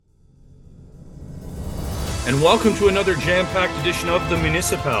And welcome to another jam-packed edition of the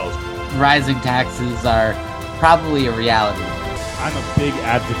Municipals. Rising taxes are probably a reality. I'm a big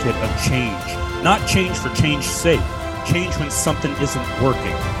advocate of change. Not change for change's sake. Change when something isn't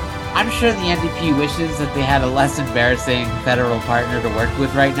working. I'm sure the NDP wishes that they had a less embarrassing federal partner to work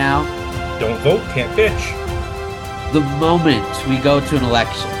with right now. Don't vote, can't bitch. The moment we go to an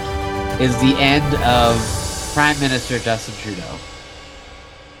election is the end of Prime Minister Justin Trudeau.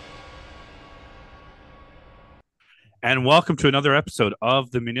 And welcome to another episode of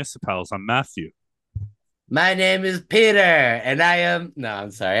the Municipals. I'm Matthew. My name is Peter, and I am... No,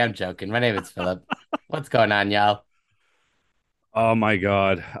 I'm sorry, I'm joking. My name is Philip. What's going on, y'all? Oh my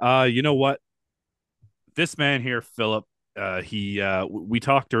God. You know what? This man here, Philip, we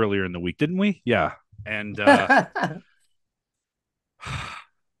talked earlier in the week, didn't we? Yeah. And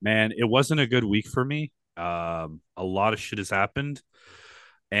man, it wasn't a good week for me. A lot of shit has happened.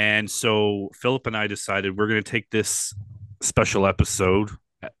 And so Philip and I decided we're going to take this special episode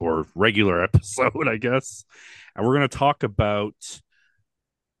or regular episode, I guess, and we're going to talk about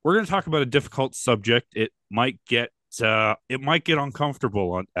a difficult subject. It might get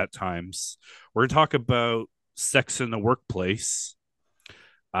uncomfortable at times. We're going to talk about sex in the workplace.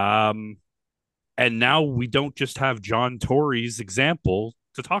 And now we don't just have John Tory's example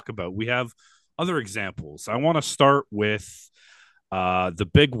to talk about. We have other examples. I want to start with the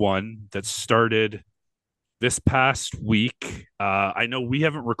big one that started this past week. I know we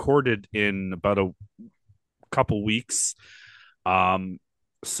haven't recorded in about a couple weeks.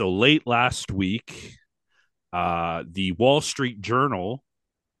 So late last week, the Wall Street Journal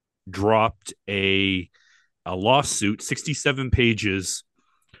dropped a lawsuit, 67 pages.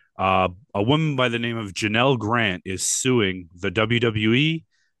 A woman by the name of Janelle Grant is suing the WWE,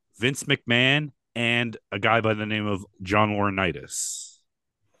 Vince McMahon, and a guy by the name of John Laurinaitis.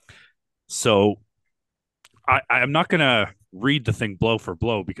 So I'm not going to read the thing blow for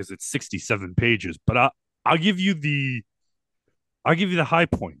blow because it's 67 pages, but I'll give you the high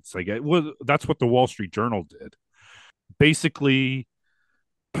points. That's what the Wall Street Journal did. Basically,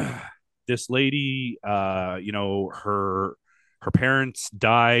 this lady, her parents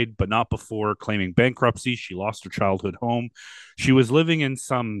died, but not before claiming bankruptcy. She lost her childhood home. She was living in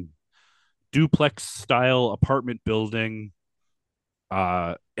some duplex style apartment building.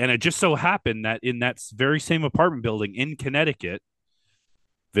 And it just so happened that in that very same apartment building in Connecticut,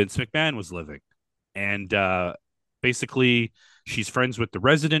 Vince McMahon was living. And basically, she's friends with the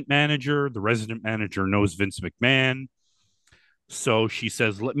resident manager. The resident manager knows Vince McMahon. So she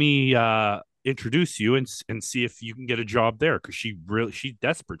says, let me introduce you and see if you can get a job there, because she's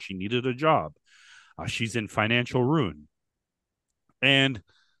desperate. She needed a job. She's in financial ruin. And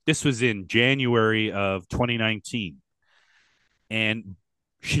this was in January of 2019. And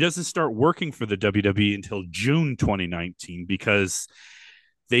she doesn't start working for the WWE until June 2019 because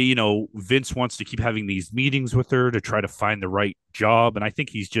Vince wants to keep having these meetings with her to try to find the right job. And I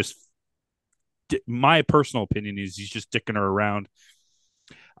think my personal opinion is he's just dicking her around.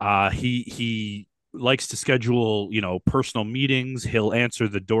 He likes to schedule, personal meetings. He'll answer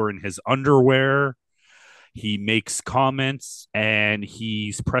the door in his underwear. He makes comments and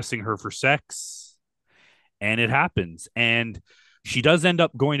he's pressing her for sex, and it happens. And she does end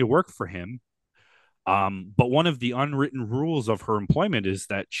up going to work for him. But one of the unwritten rules of her employment is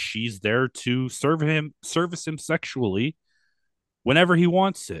that she's there to service him sexually whenever he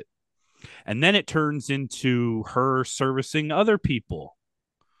wants it. And then it turns into her servicing other people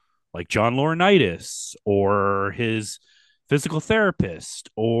like John Laurinaitis or his physical therapist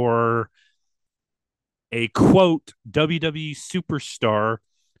or a quote WWE superstar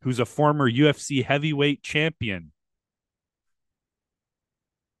who's a former UFC heavyweight champion.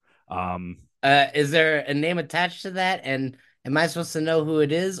 Is there a name attached to that? And am I supposed to know who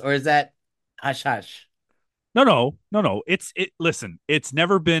it is, or is that hush hush? No. Listen, it's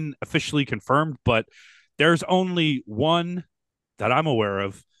never been officially confirmed, but there's only one that I'm aware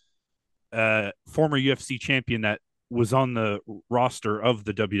of, former UFC champion that was on the roster of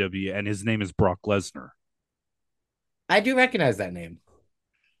the WWE, and his name is Brock Lesnar. I do recognize that name.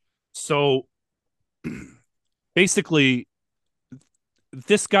 So basically,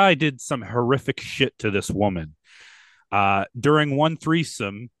 this guy did some horrific shit to this woman. During one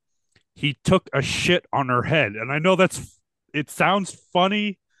threesome, he took a shit on her head. And I know it sounds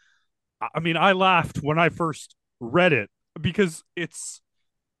funny. I mean, I laughed when I first read it because it's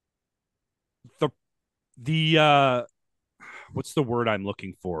the what's the word I'm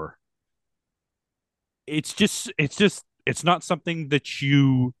looking for? It's not something that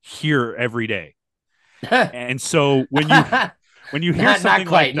you hear every day. And so when you hear something not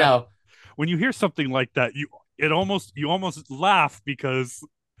quite, like that, no. when you hear something like that, you almost laugh because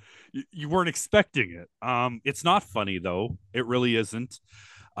you weren't expecting it. It's not funny though. It really isn't.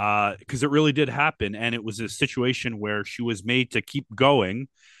 Because it really did happen, and it was a situation where she was made to keep going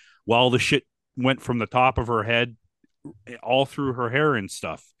while the shit went from the top of her head all through her hair and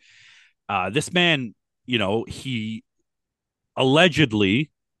stuff. This man, he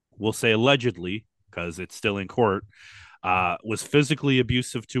allegedly, we'll say allegedly because it's still in court, was physically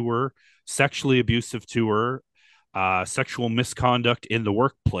abusive to her, sexually abusive to her, sexual misconduct in the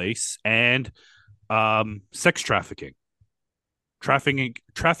workplace, and sex trafficking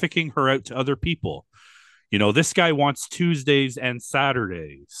her out to other people. This guy wants Tuesdays and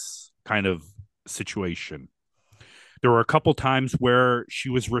Saturdays kind of situation. There were a couple times where she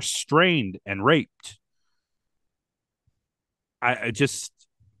was restrained and raped. I just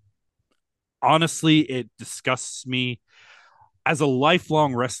honestly, it disgusts me. As a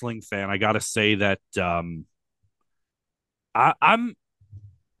lifelong wrestling fan, I gotta say that I, I'm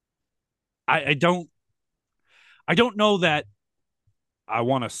I don't know that I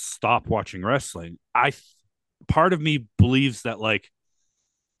want to stop watching wrestling. I Part of me believes that, like,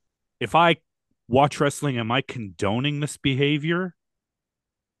 if I watch wrestling, am I condoning this behavior?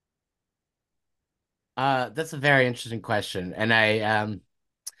 That's a very interesting question, and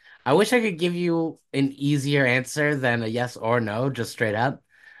I wish I could give you an easier answer than a yes or no, just straight up.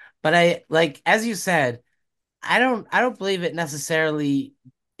 But I like, as you said, I don't believe it necessarily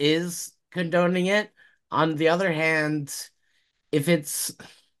is condoning it. On the other hand, if it's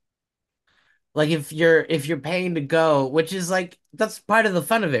like if you're paying to go, which is like that's part of the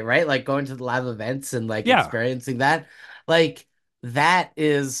fun of it, right? Like going to the live events and like Yeah, experiencing that. Like that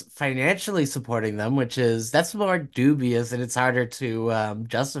is financially supporting them, which is that's more dubious and it's harder to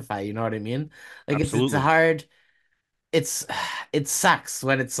justify, you know what I mean? Like it's absolutely. hard it's it sucks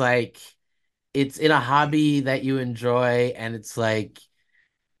when it's like it's in a hobby that you enjoy and it's like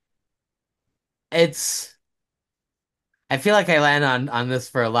it's I feel like I land on this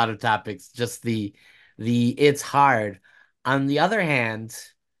for a lot of topics, just the it's hard. On the other hand,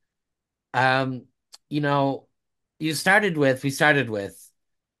 um, you know, we started with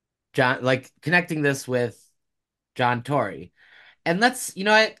John, like connecting this with John Tory. And let's,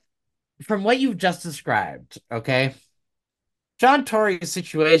 from what you've just described, okay, John Tory's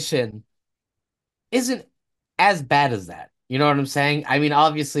situation isn't as bad as that. You know what I'm saying? I mean,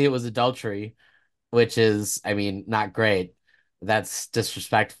 obviously it was adultery, which is, I mean, not great. That's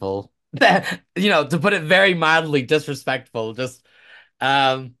disrespectful. To put it very mildly, disrespectful. Just,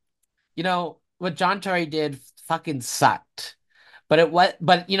 um, what John Tory did fucking sucked. But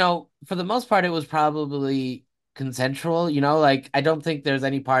for the most part, it was probably consensual. Like I don't think there's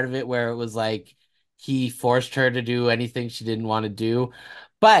any part of it where it was like he forced her to do anything she didn't want to do.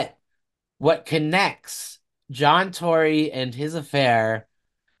 But what connects John Tory and his affair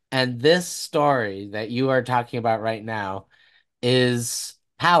and this story that you are talking about right now is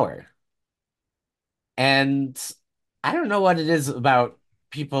power. And I don't know what it is about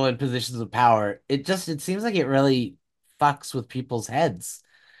people in positions of power. It seems like it really fucks with people's heads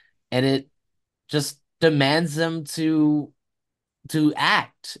and it just demands them to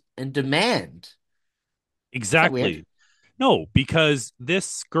act and demand. Is that weird? Exactly. No, because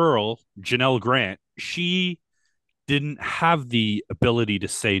this girl, Janelle Grant, she didn't have the ability to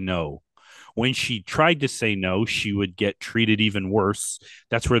say no. When she tried to say no, she would get treated even worse.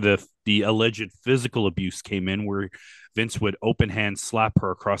 That's where the alleged physical abuse came in, where Vince would open hand slap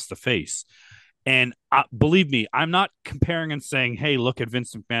her across the face. And believe me, I'm not comparing and saying, "Hey, look at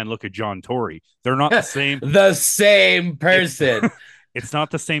Vince McMahon, look at John Tory." They're not the same. The same It's person. it's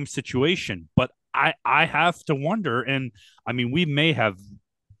not the same situation. But I have to wonder, and I mean, we may have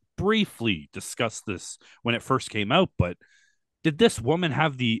briefly discussed this when it first came out, but did this woman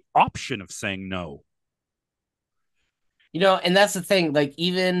have the option of saying no? And that's the thing. Like,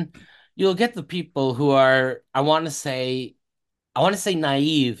 even you'll get the people who are, I want to say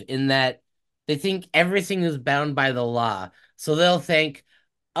naive in that they think everything is bound by the law. So they'll think,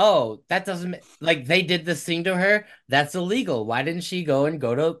 oh, that doesn't like they did this thing to her. That's illegal. Why didn't she go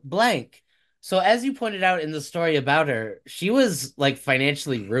to blank? So as you pointed out in the story about her, she was like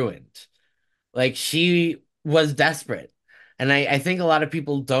financially ruined. Like she was desperate. And I think a lot of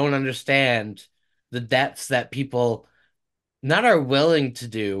people don't understand the depths that people not are willing to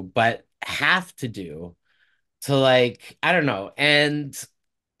do, but have to do to like, I don't know. And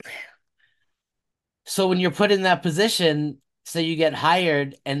so when you're put in that position, say you get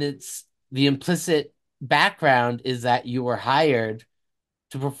hired and it's the implicit background is that you were hired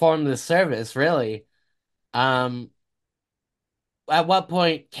to perform this service, really. Um, at what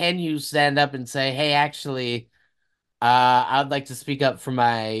point can you stand up and say, "Hey, actually, I'd like to speak up for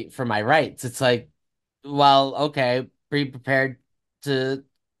my rights." It's like, well, okay, be prepared to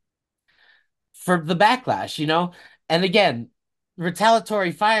for the backlash, you know? And again,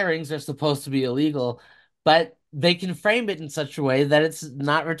 retaliatory firings are supposed to be illegal, but they can frame it in such a way that it's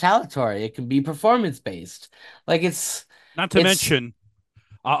not retaliatory. It can be performance based. Like Not to it's mention,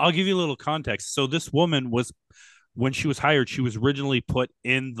 I'll give you a little context. So this woman was, when she was hired, she was originally put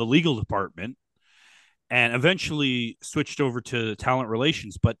in the legal department and eventually switched over to talent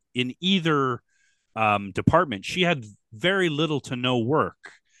relations. But in either department, she had very little to no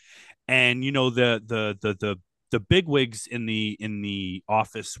work. And you know, the bigwigs in the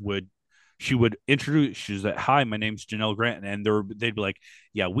office would, she would introduce, she's like, "Hi, my name's Janelle Grant," and they'd be like,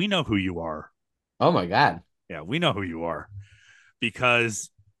 "Yeah, we know who you are. oh my God. Yeah, we know who you are," because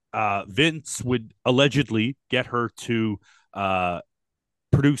Vince would allegedly get her to uh,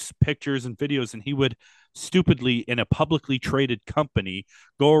 produce pictures and videos, and he would stupidly, in a publicly traded company,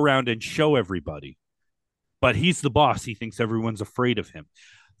 go around and show everybody. But he's the boss. He thinks everyone's afraid of him.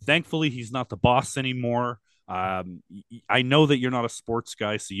 Thankfully, he's not the boss anymore. I know that you're not a sports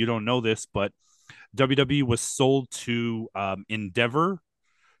guy, so you don't know this, but WWE was sold to Endeavor,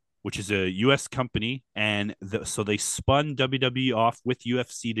 which is a U.S. company, and so they spun WWE off with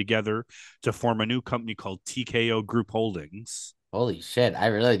UFC together to form a new company called TKO Group Holdings. Holy shit. I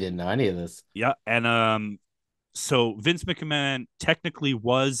really didn't know any of this. Yeah, and so Vince McMahon technically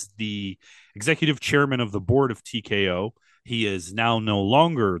was the executive chairman of the board of TKO. He is now no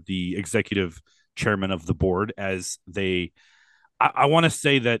longer the executive chairman of the board, as they, I want to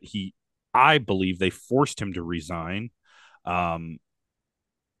say that I believe they forced him to resign. Um,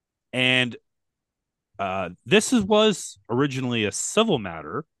 and was originally a civil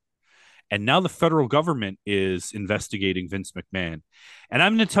matter, and now the federal government is investigating Vince McMahon. And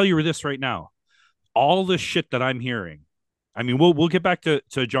I'm going to tell you this right now: all the shit that I'm hearing. I mean, we'll get back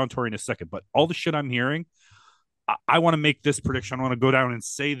to John Tory in a second, but all the shit I'm hearing, I want to make this prediction. I want to go down and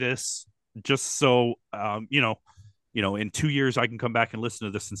say this just so in 2 years I can come back and listen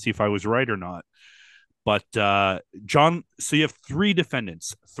to this and see if I was right or not. But John, so you have three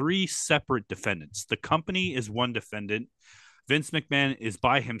defendants, three separate defendants. The company is one defendant. Vince McMahon is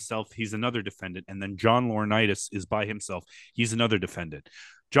by himself. He's another defendant. And then John Laurinaitis is by himself. He's another defendant.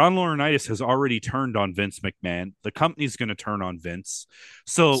 John Laurinaitis has already turned on Vince McMahon. The company's going to turn on Vince.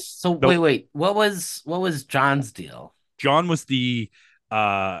 So So wait. What was John's deal? John was the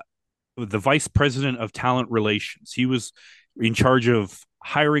vice president of talent relations. He was in charge of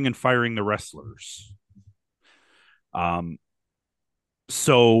hiring and firing the wrestlers. Um,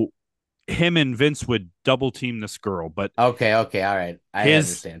 so him and Vince would double team this girl, but Okay, okay, all right. I his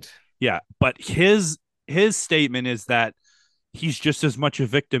understand. yeah, but his statement is that he's just as much a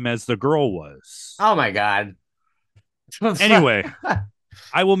victim as the girl was. Oh my God. Anyway,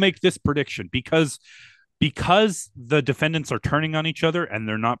 I will make this prediction because the defendants are turning on each other and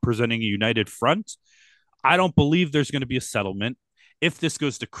they're not presenting a united front. I don't believe there's going to be a settlement. If this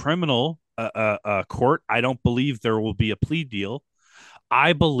goes to criminal court, I don't believe there will be a plea deal.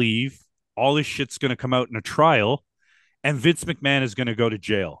 I believe all this shit's going to come out in a trial, and Vince McMahon is going to go to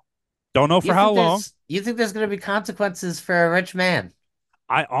jail. Don't know for how long. You think there's going to be consequences for a rich man?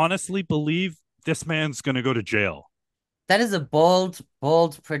 I honestly believe this man's going to go to jail. That is a bold,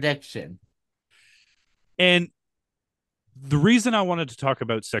 bold prediction. And the reason I wanted to talk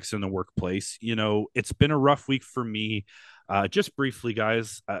about sex in the workplace, it's been a rough week for me. Just briefly,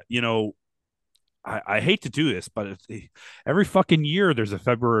 guys, I hate to do this, but every fucking year there's a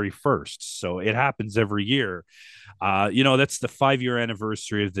February 1st. So it happens every year. That's the 5-year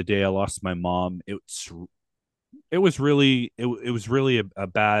anniversary of the day I lost my mom. It was really a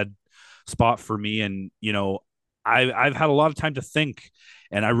bad spot for me. And, I've had a lot of time to think,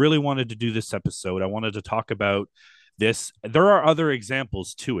 and I really wanted to do this episode. I wanted to talk about this. There are other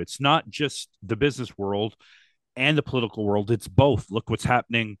examples too. It's not just the business world and the political world. It's both. Look what's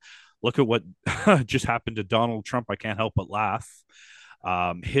happening. Look at what just happened to Donald Trump. I can't help but laugh.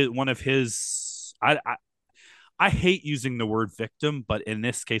 One of his, I hate using the word victim, but in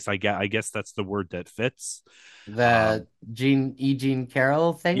this case, I guess that's the word that fits. The Jean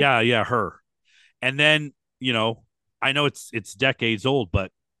Carroll thing? Yeah, yeah, her. And then, I know it's decades old,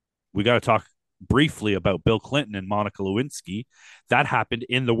 but we got to talk briefly about Bill Clinton and Monica Lewinsky. That happened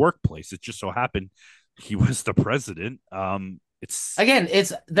in the workplace. It just so happened he was the president.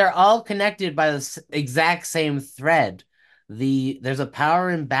 They're all connected by the exact same thread. There's a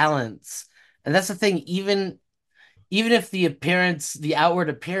power imbalance. And that's the thing, even if the outward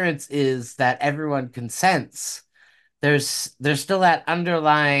appearance is that everyone consents, there's still that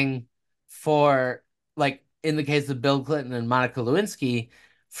underlying for like in the case of Bill Clinton and Monica Lewinsky,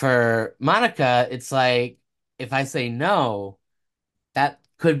 for Monica, it's like if I say no, that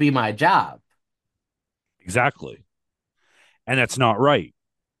could be my job. Exactly. And that's not right.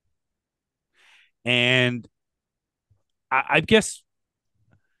 And I guess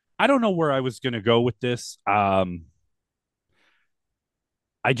I don't know where I was going to go with this. I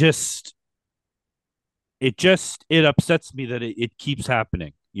just it upsets me that it keeps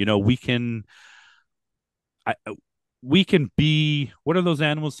happening. I, we can be, what are those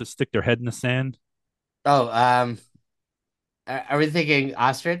animals that stick their head in the sand? Oh, are we thinking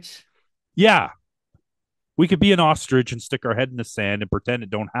ostrich? Yeah, we could be an ostrich and stick our head in the sand and pretend it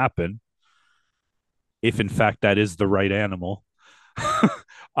don't happen, if in fact that is the right animal.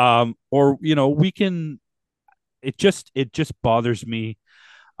 Or we can. It just bothers me.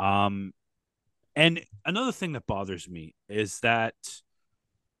 Um, and another thing that bothers me is that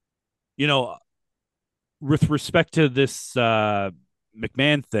you know with respect to this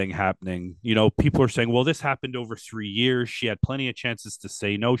McMahon thing happening, people are saying, well, this happened over 3 years. She had plenty of chances to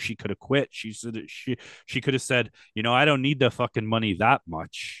say no. She could have quit. She could have said, I don't need the fucking money that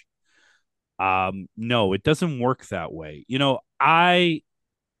much. No, it doesn't work that way. I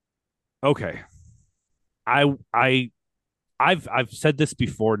okay. I I've said this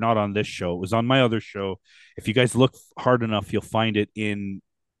before, not on this show. It was on my other show. If you guys look hard enough, you'll find it in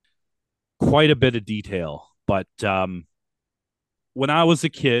quite a bit of detail. But when I was a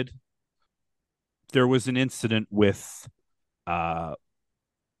kid, there was an incident with uh,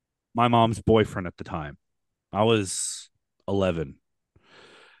 my mom's boyfriend at the time. I was 11.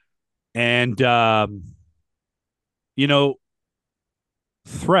 And, you know,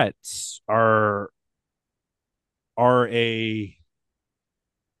 threats are a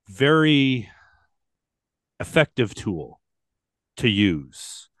very effective tool to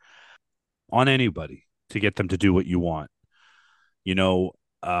use on anybody to get them to do what you want. You know,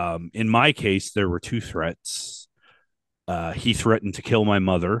 in my case, there were two threats. He threatened to kill my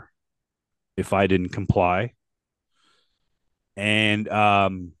mother if I didn't comply. And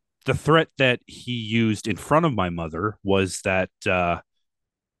the threat that he used in front of my mother was that,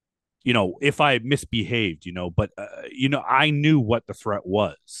 if I misbehaved, I knew what the threat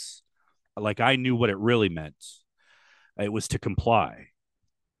was. Like, I knew what it really meant. It was to comply.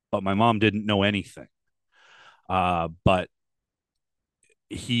 But my mom didn't know anything. But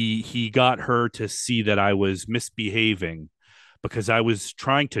he got her to see that I was misbehaving because I was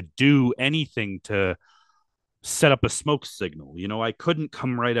trying to do anything to set up a smoke signal. I couldn't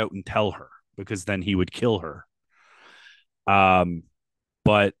come right out and tell her because then he would kill her. Um,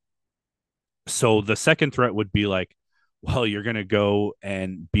 but so the second threat would be like, well, you're going to go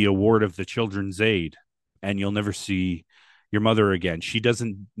and be a ward of the Children's Aid and you'll never see your mother again. She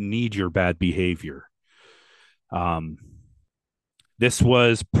doesn't need your bad behavior. Um, this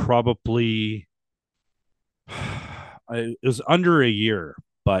was probably it was under a year,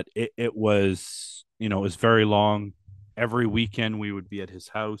 but it was, it was very long. Every weekend we would be at his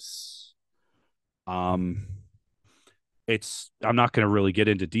house. Um, I'm not going to really get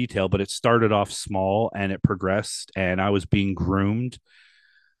into detail, but it started off small and it progressed, and I was being groomed.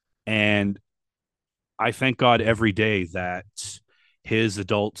 And I thank God every day that his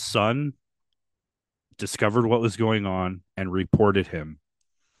adult son discovered what was going on and reported him.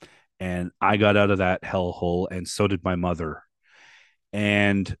 And I got out of that hellhole, and so did my mother.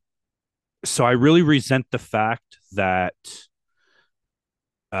 And so I really resent the fact that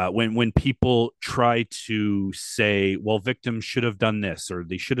when people try to say, well, victims should have done this or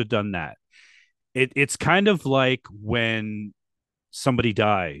they should have done that, it's kind of like when somebody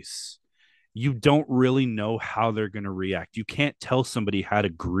dies, you don't really know how they're going to react. You can't tell somebody how to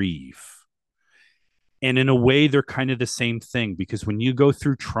grieve. And in a way, they're kind of the same thing, because when you go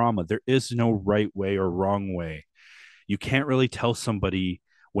through trauma, there is no right way or wrong way. You can't really tell somebody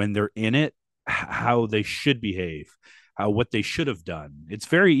when they're in it how they should behave, what they should have done. It's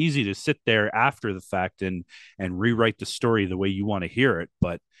very easy to sit there after the fact and rewrite the story the way you want to hear it,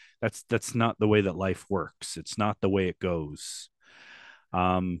 but that's not the way that life works. It's not the way it goes.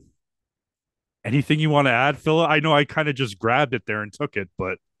 Um, Anything you want to add, Philip? I know I kind of just grabbed it there and took it,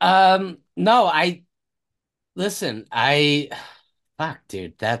 but No, I listen, I fuck,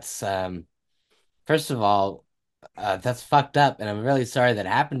 dude, that's first of all, that's fucked up, and I'm really sorry that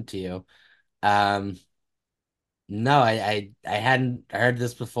happened to you. Um, no, I hadn't heard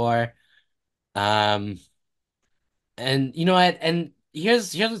this before. Um, and you know what? And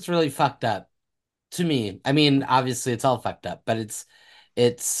here's what's really fucked up to me. I mean, obviously it's all fucked up, but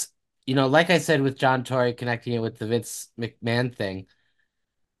it's like I said with John Tory connecting it with the Vince McMahon thing,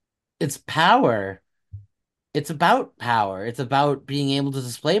 it's power. It's about power. It's about being able to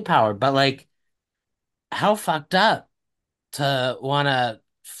display power. But like, how fucked up to want to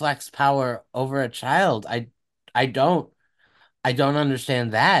flex power over a child? I don't. I don't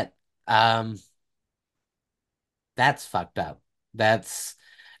understand that. Um, that's fucked up. That's,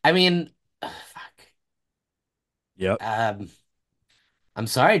 I mean, fuck. Yep. Um, I'm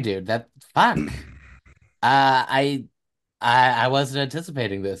sorry, dude. That fuck. Uh, I, I wasn't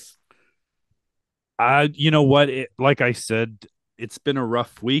anticipating this. You know what? Like I said, it's been a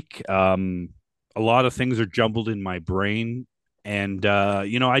rough week. A lot of things are jumbled in my brain, and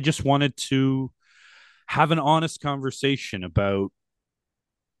I just wanted to have an honest conversation about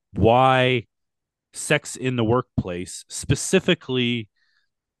why sex in the workplace, specifically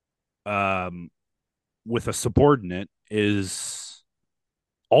um, with a subordinate, is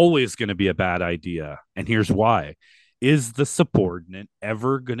always going to be a bad idea. And here's why. Is the subordinate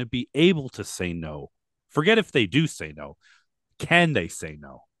ever going to be able to say no? Forget if they do say no. Can they say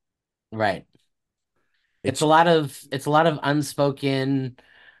no? Right. It's It's a lot of unspoken,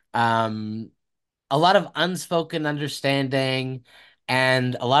 um, a lot of unspoken understanding,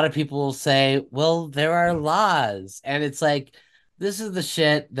 and a lot of people will say, "Well, there are laws," and it's like this is the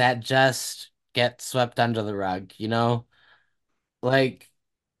shit that just gets swept under the rug, you know? Like,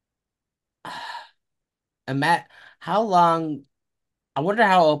 Matt, how long? I wonder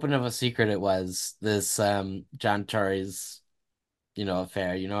how open of a secret it was, this John Tory's,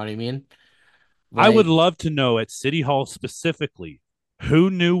 affair. You know what I mean? I would Like, love to know at City Hall specifically who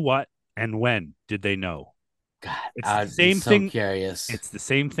knew what and when did they know? God, It's the I'd be same so thing. curious. It's the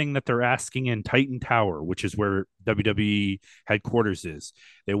same thing that they're asking in Titan Tower, which is where WWE headquarters is.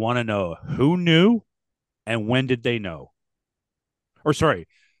 They want to know who knew and when did they know? Or sorry,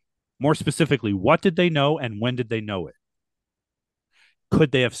 more specifically, what did they know and when did they know it?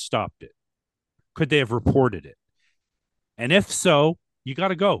 Could they have stopped it? Could they have reported it? And if so, you got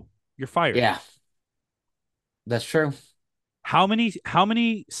to go. You're fired. Yeah, that's true. How many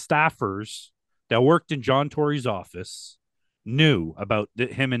staffers that worked in John Tory's office knew about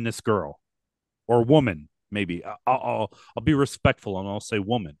him and this girl or woman? Maybe I'll be respectful and I'll say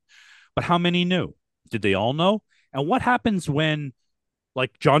woman. But how many knew? Did they all know? And what happens when,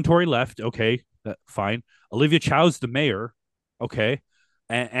 like, John Tory left? Okay, fine. Olivia Chow's the mayor. Okay,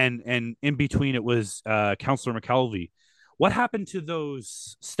 and in between it was Councillor McKelvey. What happened to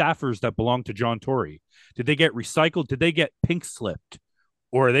those staffers that belonged to John Tory? Did they get recycled? Did they get pink slipped?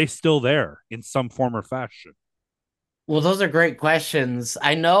 Or are they still there in some form or fashion? Well, those are great questions.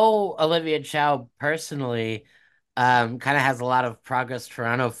 I know Olivia Chow personally, kind of has a lot of Progress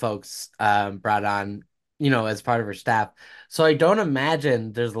Toronto folks brought on, as part of her staff. So I don't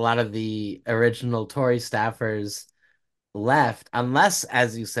imagine there's a lot of the original Tory staffers left, unless,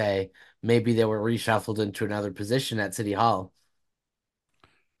 as you say, maybe they were reshuffled into another position at City Hall.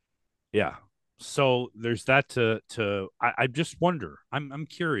 Yeah. So there's that I just wonder. I'm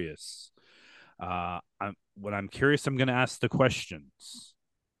curious. When I'm curious, I'm gonna ask the questions.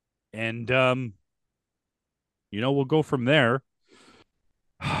 And we'll go from there.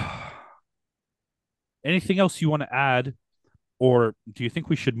 Anything else you want to add, or do you think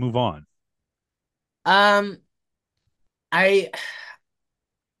we should move on? Um, I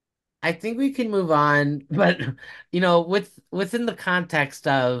I think we can move on, but within the context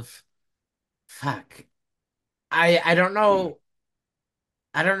of fuck. I don't know.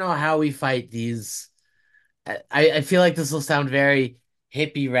 I don't know how we fight these. I feel like this will sound very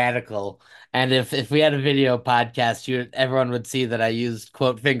hippie radical. And if we had a video podcast, everyone would see that I used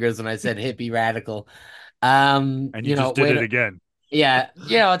quote fingers when I said hippie radical. And you just did Wait, it again. yeah,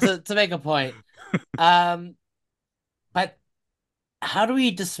 to make a point. Um, but how do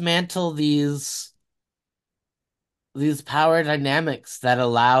we dismantle these power dynamics that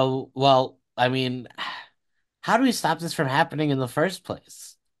allow, well, I mean, how do we stop this from happening in the first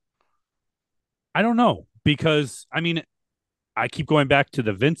place? I don't know because I mean I keep going back to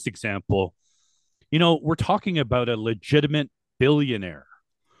the Vince example. We're talking about a legitimate billionaire,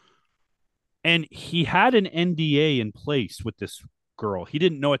 and he had an NDA in place with this girl. He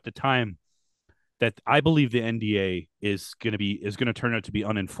didn't know at the time that I believe the NDA is going to turn out to be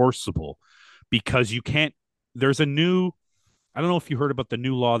unenforceable because you can't. There's a new. I don't know if you heard about the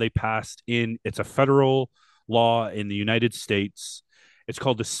new law they passed in. It's a federal law in the United States. It's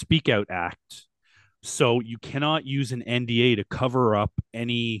called the Speak Out Act. So you cannot use an NDA to cover up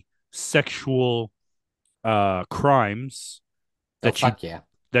any sexual crimes Oh, that you fuck yeah.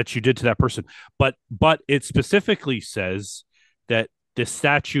 that you did to that person. But it specifically says that this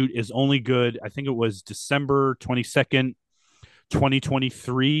statute is only good. I think it was December 22nd,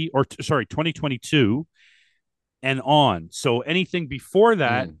 2023, or sorry, 2022 and on. So anything before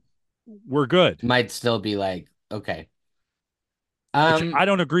that, Mm. we're good. Might still be like, okay. Which Um, I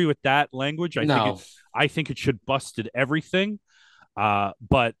don't agree with that language. no. I think it should busted everything.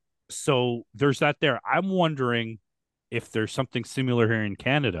 But so there's that there. I'm wondering if there's something similar here in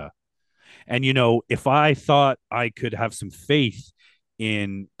Canada. And if I thought I could have some faith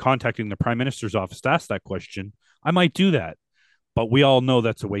in contacting the Prime Minister's office to ask that question, I might do that. But we all know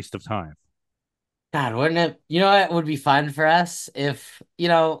that's a waste of time. God, wouldn't it? You know what would be fun for us if,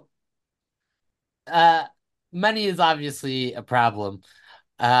 uh, money is obviously a problem.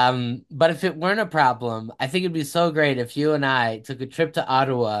 But if it weren't a problem, I think it'd be so great if you and I took a trip to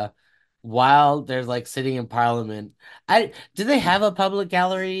Ottawa while there's like sitting in Parliament. Do they have a public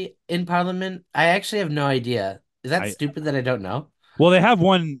gallery in Parliament? I actually have no idea. Is that I stupid that I don't know? Well, they have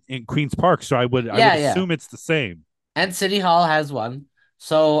one in Queens Park, so I would Yeah, yeah. assume it's the same. And City Hall has one.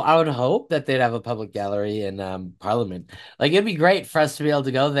 So I would hope that they'd have a public gallery in Parliament. Like it'd be great for us to be able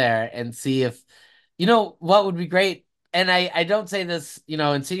to go there and see if, what would be great. And I don't say this,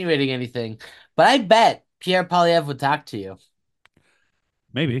 insinuating anything, but I bet Pierre Polyev would talk to you.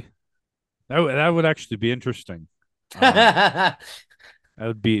 Maybe that would actually be interesting. Um, Come that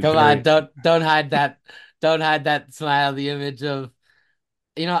would be on, very. don't hide that smile, the image of,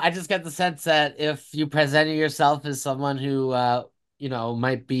 I just get the sense that if you presented yourself as someone who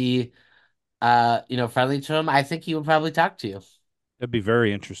might be friendly to him, I think he would probably talk to you. That'd be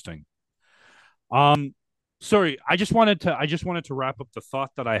very interesting. Um, Sorry, I just wanted to wrap up the thought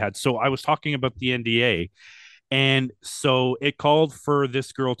that I had. So I was talking about the NDA, and so it called for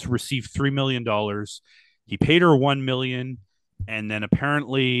this girl to receive $3 million. He paid her 1 million, and then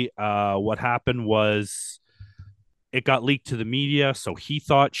apparently, what happened was it got leaked to the media. So he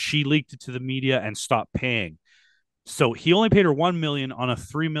thought she leaked it to the media and stopped paying. So he only paid her 1 million on a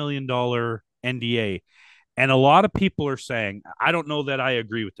 $3 million NDA. And a lot of people are saying, I don't know that I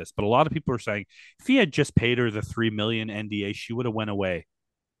agree with this, but a lot of people are saying if he had just paid her the 3 million NDA, she would have went away.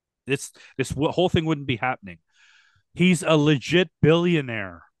 This whole thing wouldn't be happening. He's a legit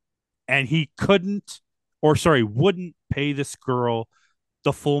billionaire, and he couldn't, or sorry, wouldn't pay this girl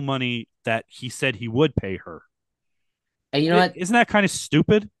the full money that he said he would pay her. And you know what? Isn't that kind of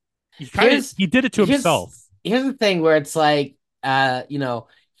stupid? Here's He did it to here's himself. here's the thing where it's like,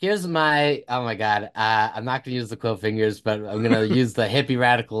 here's my oh my God, I'm not gonna use the quote fingers, but I'm gonna use the hippie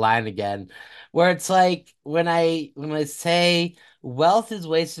radical line again, where it's like when I say wealth is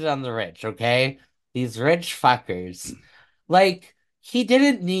wasted on the rich, okay? These rich fuckers. Like he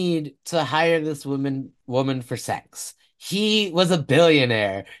didn't need to hire this woman for sex. He was a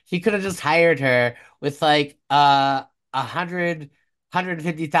billionaire. He could have just hired her with like a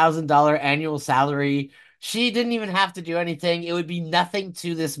 $150,000 annual salary. She didn't even have to do anything. It would be nothing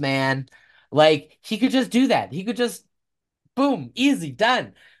to this man. Like he could just do that. He could just boom, easy,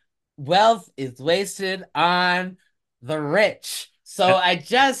 done. Wealth is wasted on the rich. So And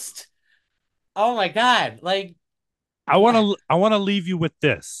oh my God, like I want to leave you with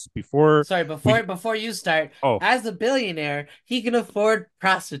this before sorry, we. before you start, Oh, as a billionaire, he can afford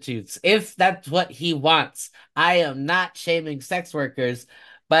prostitutes if that's what he wants. I am not shaming sex workers,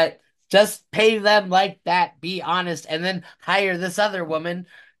 but just pay them like that, be honest, and then hire this other woman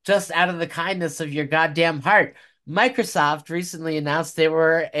just out of the kindness of your goddamn heart. Microsoft recently announced they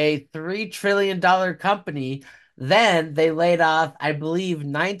were a $3 trillion company. Then they laid off, I believe,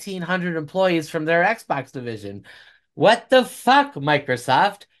 1,900 employees from their Xbox division. What the fuck,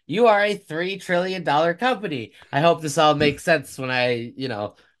 Microsoft? You are a $3 trillion company. I hope this all makes sense when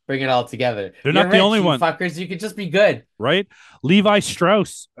bring it all together. they're You're not the rich, only you one, fuckers. You could just be good. right? Levi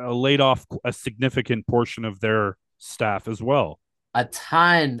Strauss laid off a significant portion of their staff as well. A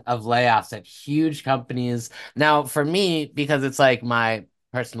ton of layoffs at huge companies. Now, for me, because it's like my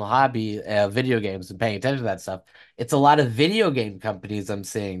personal hobby, video games and paying attention to that stuff, it's a lot of video game companies I'm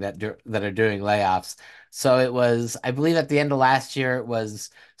seeing that are doing layoffs. So it was, I believe at the end of last year, it was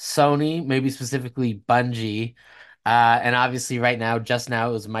Sony, maybe specifically Bungie. And obviously right now, just now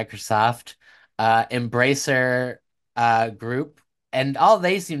it was Microsoft, Embracer, Group. And all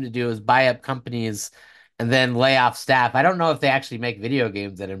they seem to do is buy up companies and then lay off staff. I don't know if they actually make video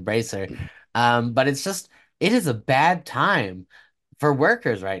games at Embracer, but it is a bad time for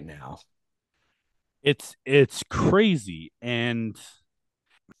workers right now. It's crazy, and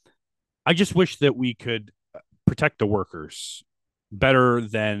I just wish that we could protect the workers better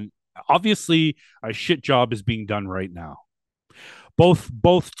than. Obviously a shit job is being done right now, both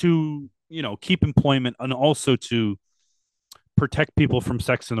to keep employment and also to protect people from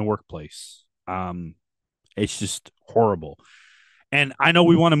sex in the workplace. It's just horrible. And I know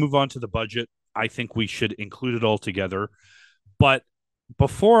we want to move on to the budget. I think we should include it all together. But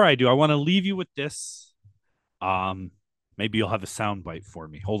before I do, I want to leave you with this. Um, Maybe you'll have a soundbite for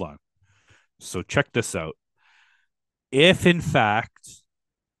me. Hold on. So check this out. If in fact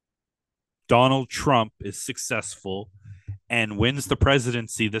Donald Trump is successful and wins the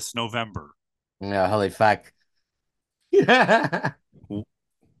presidency this November, Yeah, holy fuck. what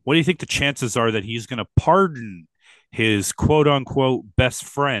do you think the chances are that he's going to pardon his quote unquote best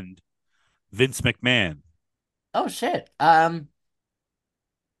friend, Vince McMahon? Oh shit. Good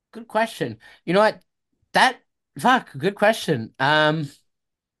question. You know what? That fuck, good question.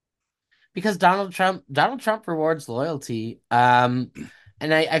 Because Donald Trump rewards loyalty. And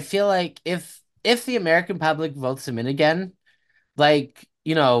I feel like if the American public votes him in again, like,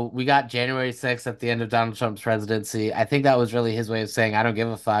 we got January 6th at the end of Donald Trump's presidency. I think that was really his way of saying, I don't give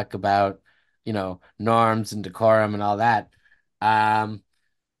a fuck about, norms and decorum and all that. Um,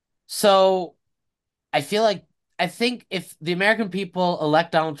 so I feel like I think if the American people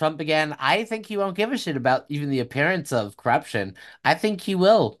elect Donald Trump again, I think he won't give a shit about even the appearance of corruption. I think he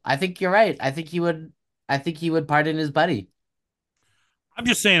will. I think you're right. I think he would pardon his buddy. I'm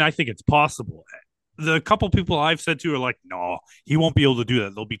just saying, I think it's possible. The couple people I've said to are like, no, he won't be able to do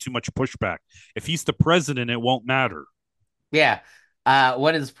that. There'll be too much pushback. If he's the president, it won't matter. Yeah.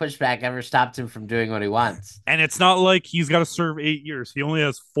 When has pushback ever stopped him from doing what he wants? And it's not like he's got to serve 8 years. He only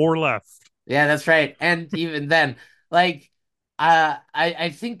has 4 left. Yeah, that's right. And even then, like,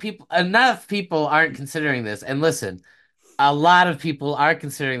 I think enough people aren't considering this. And listen, a lot of people are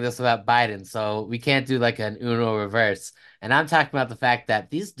considering this about Biden, so we can't do like an Uno reverse. And I'm talking about the fact that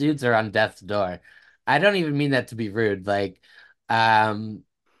these dudes are on death's door. I don't even mean that to be rude. Like, um,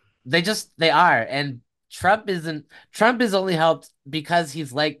 they are. And Trump is only helped because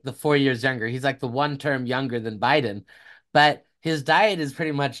he's like the 4 years younger. He's like the one term younger than Biden. But his diet is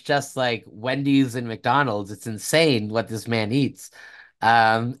pretty much just like Wendy's and McDonald's. It's insane what this man eats.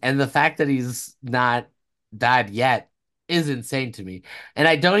 And the fact that he's not died yet is insane to me. And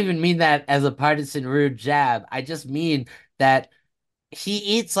I don't even mean that as a partisan rude jab. I just mean that he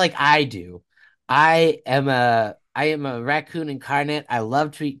eats like I do. I am a raccoon incarnate. I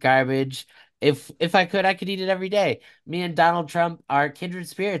love to eat garbage. If I could, I could eat it every day. Me and Donald Trump are kindred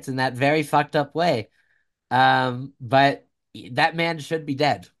spirits in that very fucked up way. But that man should be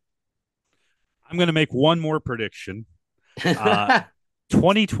dead. I'm going to make one more prediction. Uh,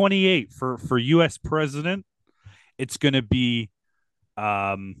 2028 for U.S. president, it's going to be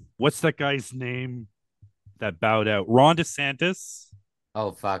what's that guy's name that bowed out? Ron DeSantis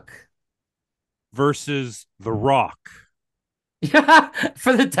Oh fuck. versus The Rock.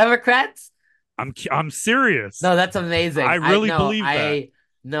 For the Democrats? I'm serious. No, that's amazing. I I really no, believe that. I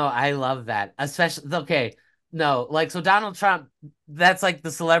no, I love that. Especially okay. No, like so Donald Trump, that's like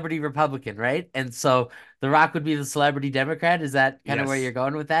the celebrity Republican, right? And so The Rock would be the celebrity Democrat. Is that kind of where you're Yes.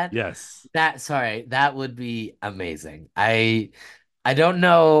 going with that? Yes. That would be amazing. I don't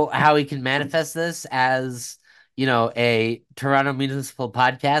know how we can manifest this as, a Toronto Municipal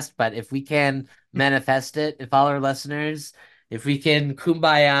podcast, but if we can manifest it, if all our listeners, if we can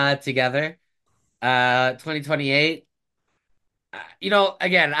kumbaya together, 2028.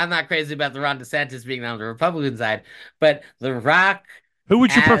 Again, I'm not crazy about the Ron DeSantis being on the Republican side, but The Rock Who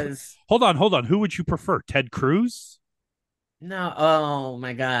would you prefer? as Hold on. Who would you prefer? Ted Cruz? no, oh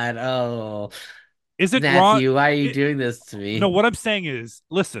my God. Oh, Is it Ron? Matthew, why are you doing this to No, me? what I'm saying is,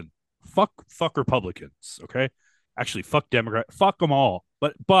 listen, fuck Republicans, okay? Actually, fuck Democrat, fuck them all.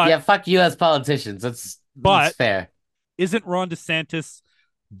 Yeah, fuck US politicians. That's But fair. isn't Ron DeSantis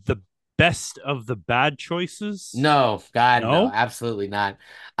the best of the bad choices? No, God, no, No, absolutely not.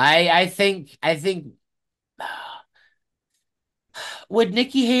 I think would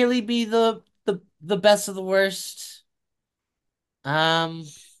Nikki Haley be the best of the worst? Um,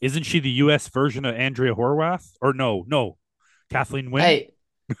 isn't she the U.S. version of Andrea Horwath? Or no, Kathleen Wynne. hey,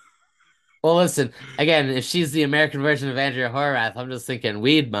 well, listen, again, if she's the American version of Andrea Horwath, I'm just thinking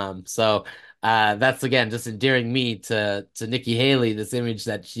weed mom. So, that's again just endearing me to Nikki Haley, this image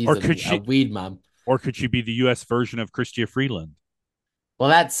that she's Or a, could a she? weed mom. Or could she be the U.S. version of Chrystia Freeland? Well,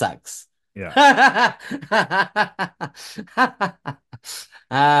 that sucks. Yeah.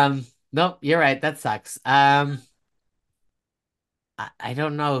 Nope, you're right. That sucks. I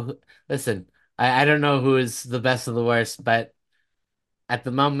don't know. Listen, I don't know who is the best of the worst, but at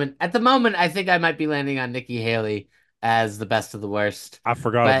the moment, I think I might be landing on Nikki Haley as the best of the worst. I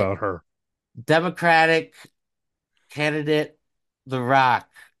forgot But about her. Democratic candidate, The Rock.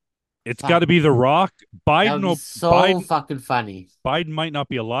 It's got to Fuck. be The Rock. That would Biden, be so Biden, fucking funny. Biden might not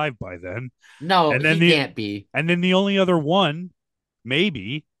be alive by then. No, And then he the can't be. and then the only other one,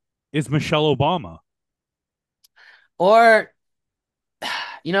 maybe, is Michelle Obama. Or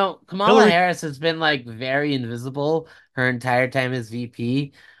Kamala Hillary. Harris has been like very invisible her entire time as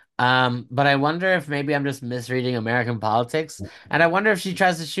VP. But I wonder if maybe I'm just misreading American politics, and I wonder if she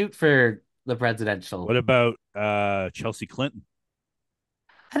tries to shoot for the presidential. What about Chelsea Clinton?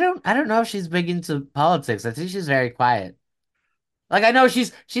 I don't know if she's big into politics. I think she's very quiet. Like I know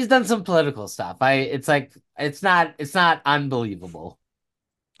she's done some political stuff. It's like it's not unbelievable.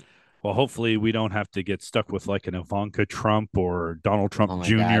 Well, hopefully we don't have to get stuck with like an Ivanka Trump or Donald Oh Trump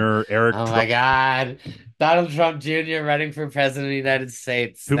my God. Jr., Eric Oh Trump. my God. Donald Trump Jr. running for president of the United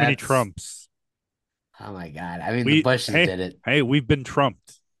States. Too many That's Trumps. Oh my God. I mean, the We Bushes hey did it. hey we've been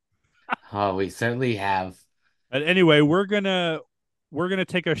trumped. Oh, we certainly have. But anyway, we're gonna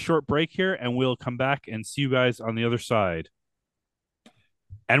take a short break here, and we'll come back and see you guys on the other side.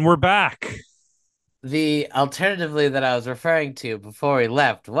 And we're back. The alternatively that I was referring to before we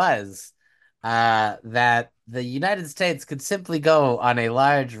left was that the United States could simply go on a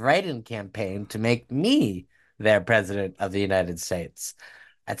large write-in campaign to make me their president of the United States.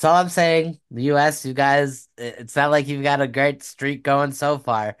 That's all I'm saying. The US, you guys, it's not like you've got a great streak going so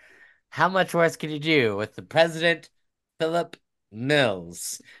far. How much worse can you do with the president, Philip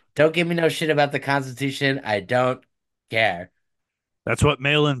Mills? Don't give me no shit about the Constitution. I don't care. That's what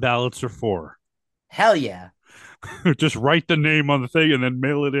mail-in ballots are for. Hell yeah. Just write the name on the thing and then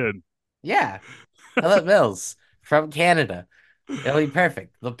mail it in. Yeah. Philip Mills from Canada. It'll be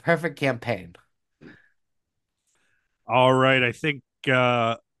perfect. The perfect campaign. All right, I think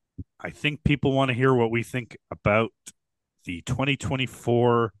people want to hear what we think about the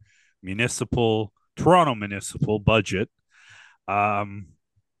 2024 Toronto municipal budget. Um,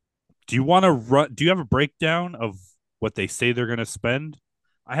 do you have a breakdown of what they say they're going to spend?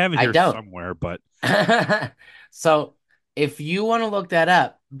 I have it I here don't. somewhere, but So if you want to look that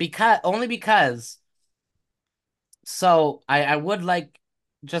up, because I would like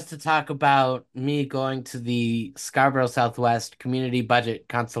just to talk about me going to the Scarborough Southwest community budget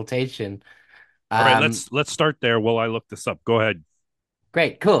consultation. all right, Um, let's start there while I look this up. Go ahead.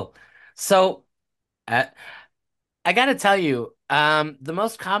 Great, cool. So uh, I gotta tell you, the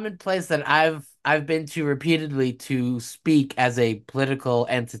most common place that I've been to repeatedly to speak as a political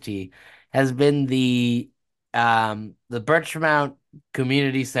entity has been the Birchmount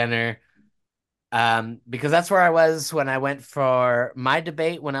Community Center, because that's where I was when I went for my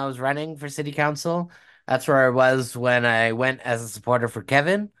debate when I was running for city council. That's where I was when I went as a supporter for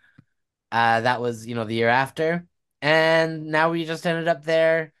Kevin. That was, the year after. And now we just ended up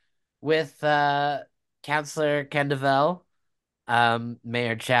there with Councillor Kendeville,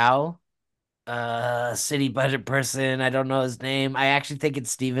 Mayor Chow, city budget person. I don't know his name. I actually think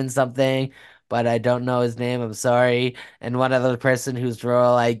it's Steven something, but I don't know his name. I'm sorry. And one other person whose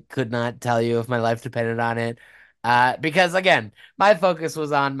role I could not tell you if my life depended on it. Because again, my focus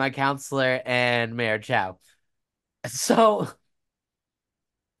was on my counselor and Mayor Chow. So,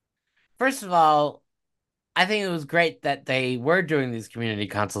 first of all, I think it was great that they were doing these community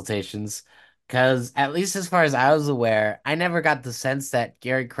consultations because, at least as far as I was aware, I never got the sense that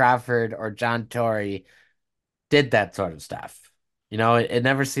Gary Crawford or John Tory did that sort of stuff. It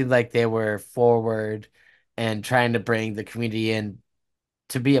never seemed like they were forward and trying to bring the community in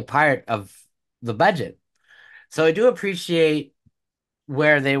to be a part of the budget. So I do appreciate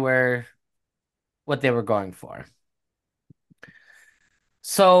where they were, what they were going for.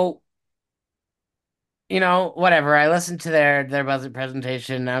 So whatever. I listened to their budget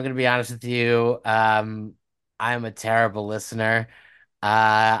presentation. I'm gonna be honest with you. I'm a terrible listener.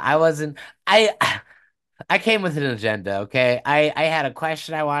 I wasn't. I came with an agenda. Okay, I had a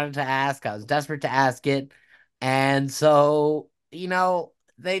question I wanted to ask. I was desperate to ask it, and so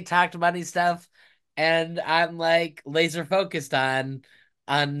they talked money stuff, and I'm like laser focused on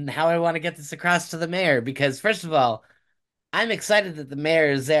how I want to get this across to the mayor because first of all. I'm excited that the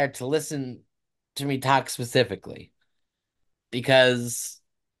mayor is there to listen to me talk specifically because,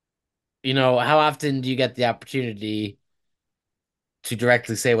 how often do you get the opportunity to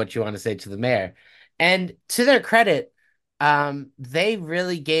directly say what you want to say to the mayor? And to their credit, they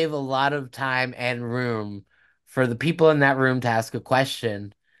really gave a lot of time and room for the people in that room to ask a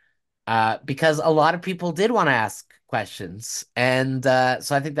question, because a lot of people did want to ask questions. And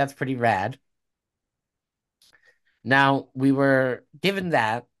so I think that's pretty rad. Now, we were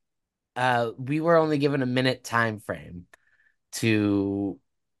only given a minute time frame to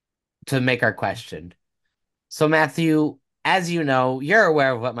make our question. So Matthew, as you know, you're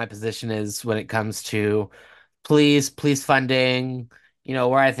aware of what my position is when it comes to police funding,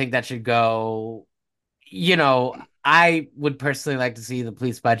 where I think that should go. I would personally like to see the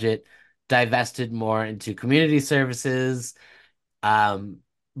police budget divested more into community services. Um,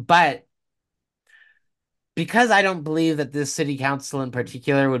 but because I don't believe that this city council in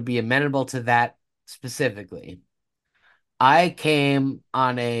particular would be amenable to that specifically, I came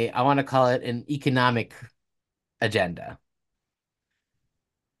on I want to call it an economic agenda.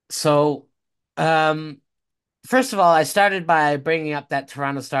 So, um, first of all, I started by bringing up that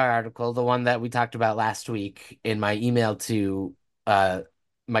Toronto Star article, the one that we talked about last week in my email to uh,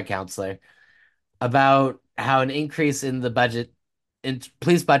 my counselor, about how an increase in the budget in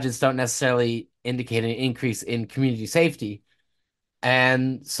police budgets don't necessarily indicate an increase in community safety.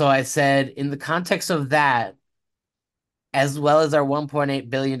 And so I said, in the context of that, as well as our $1.8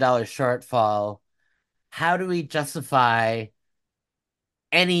 billion shortfall, how do we justify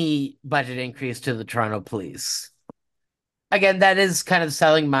any budget increase to the Toronto police? Again, that is kind of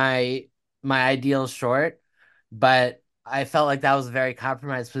selling my ideals short, but I felt like that was a very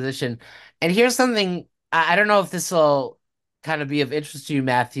compromised position. And here's something I don't know if this will kind of be of interest to you,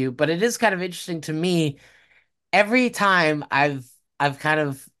 Matthew, but it is kind of interesting to me. Every time I've kind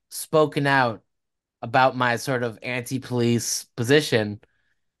of spoken out about my sort of anti-police position,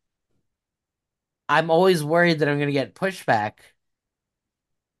 I'm always worried that I'm going to get pushback.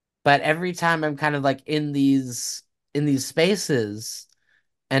 But every time I'm kind of like in these spaces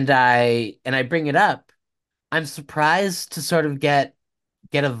and I bring it up, I'm surprised to sort of get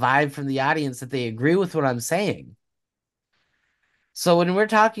a vibe from the audience that they agree with what I'm saying. So when we're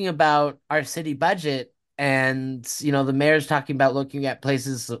talking about our city budget and the mayor's talking about looking at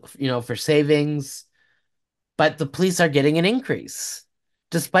places for savings, but the police are getting an increase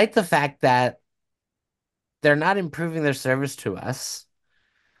despite the fact that they're not improving their service to us.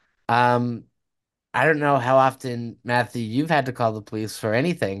 Um, I don't know how often, Matthew, you've had to call the police for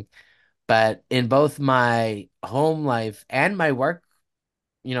anything, but in both my home life and my work,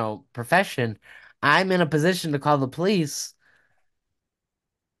 profession, I'm in a position to call the police.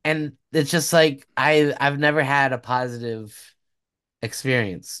 And it's just like I've never had a positive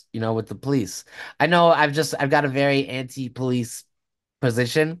experience, with the police. I know I've got a very anti-police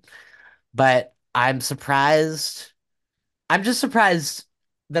position, but I'm just surprised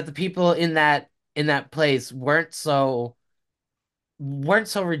that the people in that place weren't so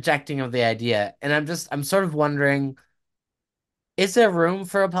rejecting of the idea. And I'm sort of wondering, is there room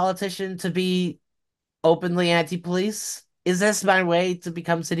for a politician to be openly anti-police? Is this my way to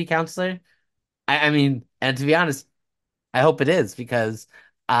become city councilor? I mean, and to be honest, I hope it is because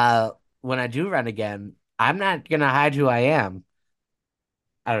uh when I do run again, I'm not gonna hide who I am.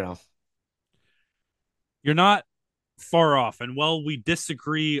 I don't know. You're not far off. And while we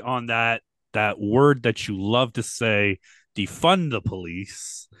disagree on that word that you love to say, defund the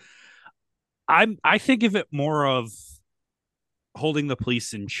police, I think of it more of holding the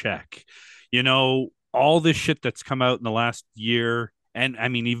police in check. All this shit that's come out in the last year, and I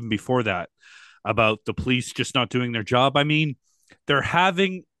mean even before that, about the police just not doing their job. I mean, they're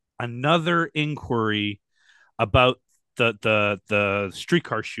having another inquiry about the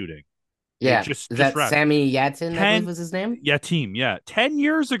streetcar shooting. It Yeah. just Is just that wrapped. Sammy Yatin, I believe 10 was his name? Yeah, team, yeah, 10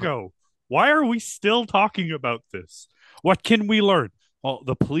 years ago. Why are we still talking about this? What can we learn? Well,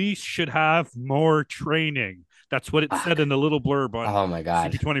 the police should have more training. That's what it said Fuck. in the little blurb on Oh my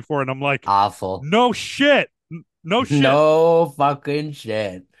God. CP24, and I'm like, Awful. no shit. No shit. No fucking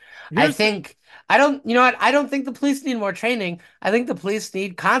shit. I Here's the think I don't, you know what? I don't think the police need more training. I think the police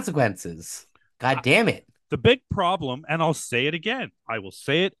need consequences. God damn it. the big problem, and I'll say it again. I will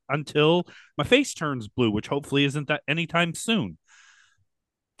say it until my face turns blue, which hopefully isn't that anytime soon.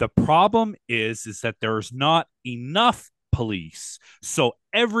 The problem is that there's not enough police. So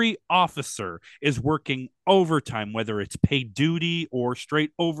every officer is working overtime, whether it's paid duty or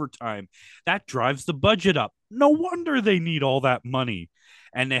straight overtime. That drives the budget up. No wonder they need all that money.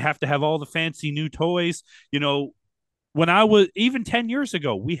 And they have to have all the fancy new toys. When I was even 10 years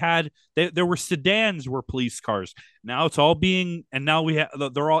ago, there were sedans were police cars. Now it's all being, and now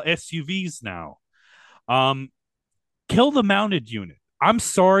they're all SUVs now. Um, Kill the mounted unit. I'm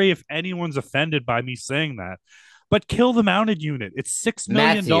sorry if anyone's offended by me saying that, but kill the mounted unit. It's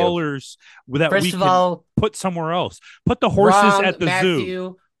Matthew, $6 million that we first of can all, put somewhere else. Put the horses wrong, at the zoo.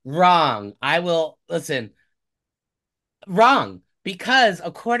 Matthew, wrong. I will listen. Wrong. Because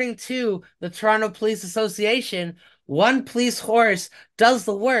according to the Toronto Police Association, one police horse does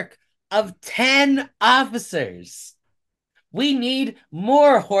the work of 10 officers. We need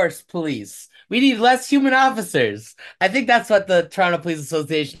more horse police. We need less human officers. I think that's what the Toronto Police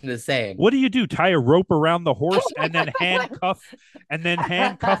Association is saying. What do? Tie a rope around the horse and then handcuff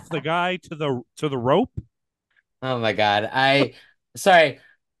the guy to the rope? Oh my God. Sorry.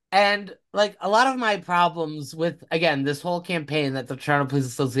 And like a lot of my problems with, again, this whole campaign that the Toronto Police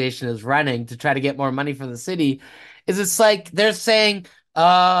Association is running to try to get more money for the city is it's like they're saying,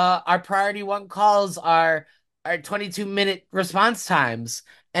 our priority one calls are 22-minute response times.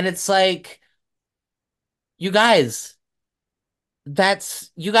 And it's like, you guys,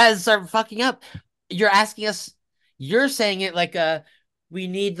 you guys are fucking up. You're asking us, you're saying it like we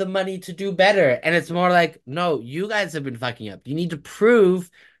need the money to do better. And it's more like, no, you guys have been fucking up. You need to prove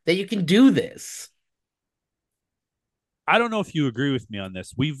that you can do this. I don't know if you agree with me on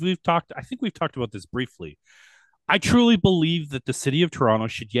this. We've talked. I think we've talked about this briefly. I truly believe that the city of Toronto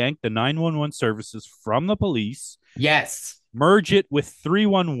should yank the 911 services from the police, Yes. merge it with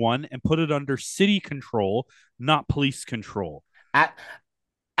 311, and put it under city control, not police control. A-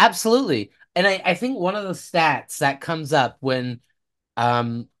 Absolutely. And I think one of the stats that comes up when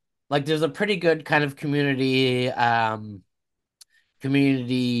um like there's a pretty good kind of community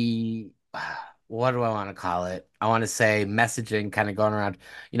what do I want to call it? I want to say messaging kind of going around,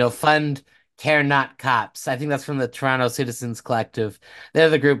 fund care not cops. I think that's from the Toronto Citizens Collective. They're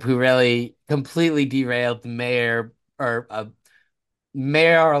the group who really completely derailed the mayor or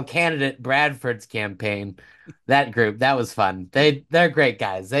mayoral candidate Bradford's campaign. That group, that was fun. They're great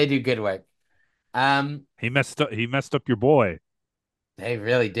guys. They do good work. He messed up your boy. They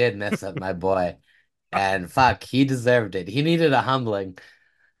really did mess up my boy. And fuck, he deserved it. He needed a humbling.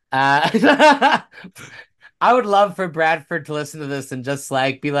 Uh, I would love for Bradford to listen to this and just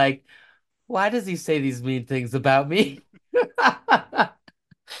like be like, why does he say these mean things about me?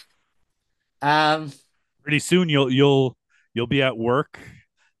 um, Pretty soon you'll be at work,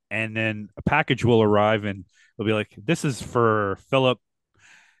 and then a package will arrive, and it'll be like, "This is for Philip,"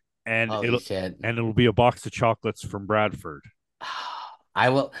 and Holy it'll shit. and it'll be a box of chocolates from Bradford. I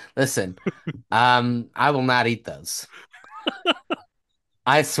will listen. I will not eat those.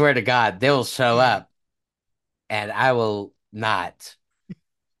 I swear to God, they will show up and I will not.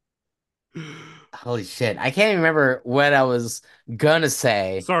 Holy shit. I can't even remember what I was gonna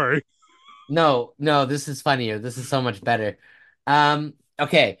say. Sorry. No, no, this is funnier. This is so much better.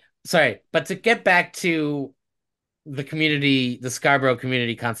 Okay, sorry. But to get back to the Scarborough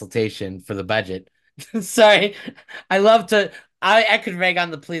community consultation for the budget. Sorry. I love to I could rag on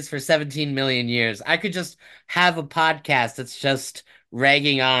the police for 17 million years. I could just have a podcast that's just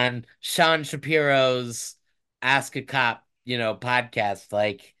ragging on Sean Shapiro's Ask a Cop, podcast.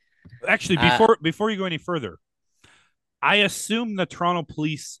 Like, Actually, uh, before you go any further, I assume the Toronto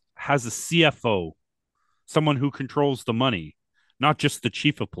Police has a CFO, someone who controls the money, not just the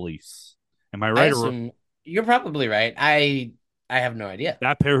chief of police. Am I I right? Or assume you're probably right. I have no idea.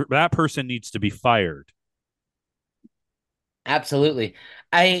 that person needs to be fired? Absolutely.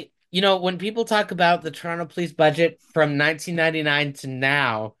 When people talk about the Toronto Police budget from 1999 to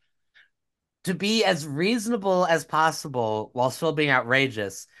now, to be as reasonable as possible while still being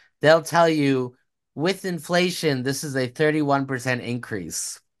outrageous, they'll tell you with inflation, this is a 31%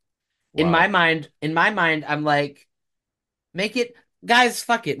 increase. Wow. In my mind, I'm like, make it, guys,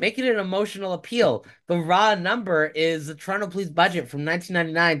 fuck it, make it an emotional appeal. The raw number is the Toronto Police budget from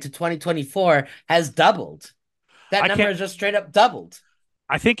 1999 to 2024 has doubled. That I number can't. has just straight up doubled.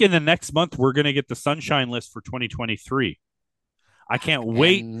 I think in the next month we're going to get the sunshine list for 2023. I can't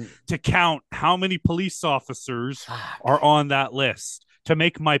wait And to count how many police officers fuck. are on that list to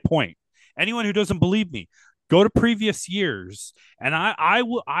make my point. Anyone who doesn't believe me, go to previous years, and I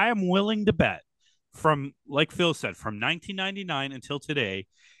am willing to bet, from like Phil said, from 1999 until today,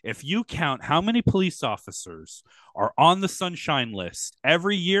 if you count how many police officers are on the sunshine list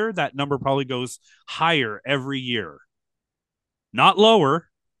every year, that number probably goes higher every year. Not lower,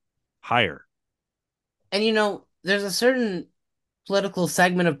 higher. And there's a certain political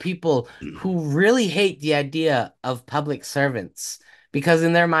segment of people who really hate the idea of public servants because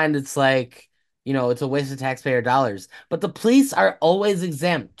in their mind it's like, it's a waste of taxpayer dollars. But the police are always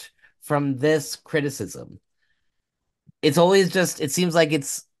exempt from this criticism. It's always just, it seems like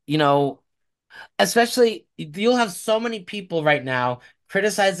it's, especially you'll have so many people right now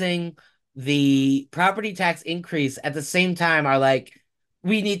criticizing the property tax increase at the same time are like,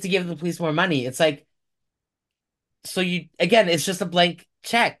 we need to give the police more money. It's like, so again, it's just a blank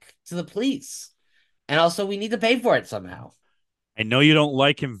check to the police. And also we need to pay for it somehow. I know you don't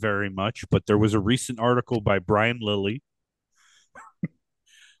like him very much, but there was a recent article by Brian Lilly,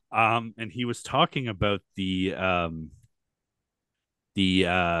 and he was talking about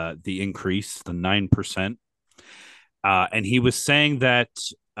the increase, the 9%. And he was saying that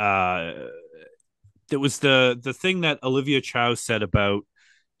uh, it was the thing that Olivia Chow said about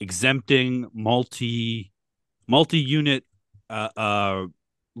exempting multi unit uh,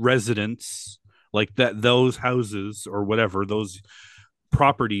 residents, like that, those houses or whatever, those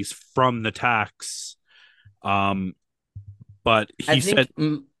properties from the tax. Um, but I he said,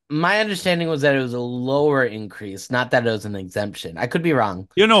 think my understanding was that it was a lower increase, not that it was an exemption. I could be wrong.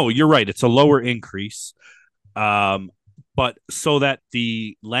 you're right. It's a lower increase. Um, but so that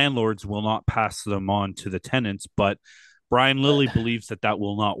the landlords will not pass them on to the tenants. But Brian But Lilly believes that that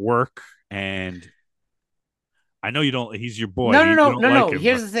will not work. And I know you don't, he's your boy. no, no, You no, don't no, like no. him,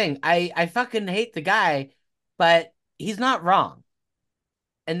 Here's but the thing. I fucking hate the guy, but he's not wrong.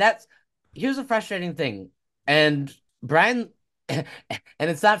 And that's here's a frustrating thing. And Brian and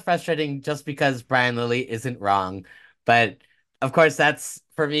it's not frustrating just because Brian Lilly isn't wrong, but of course that's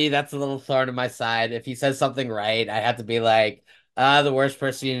for me, that's a little thorn in my side. If he says something right, I have to be like, the worst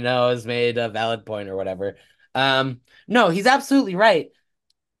person you know has made a valid point or whatever. No, he's absolutely right.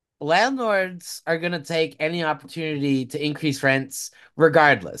 Landlords are gonna take any opportunity to increase rents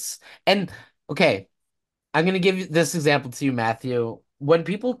regardless. And okay, I'm gonna give you this example to you, Matthew. When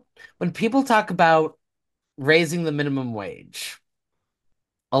people talk about raising the minimum wage,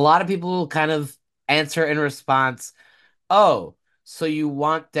 a lot of people will kind of answer in response, "Oh, so you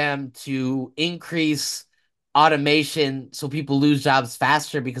want them to increase automation so people lose jobs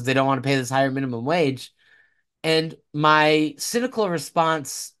faster because they don't want to pay this higher minimum wage?" And my cynical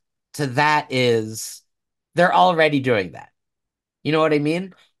response to that is they're already doing that. You know what I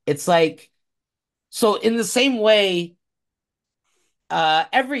mean? It's like, so in the same way,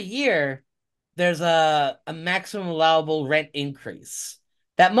 every year there's a maximum allowable rent increase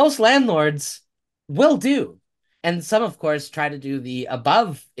that most landlords will do. And some, of course, try to do the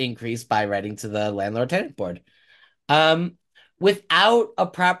above increase by writing to the landlord tenant board. Um, Without a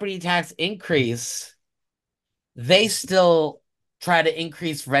property tax increase, they still try to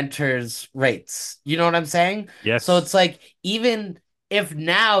increase renters' rates. You know what I'm saying? So yes. it's like, even if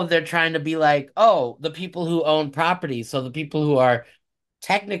now they're trying to be like, oh, the people who own property, so the people who are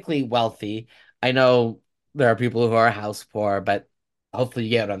technically wealthy. I know there are people who are house poor, but hopefully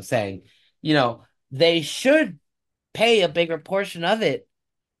you get what I'm saying. You know, they should pay a bigger portion of it,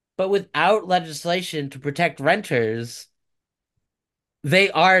 but without legislation to protect renters,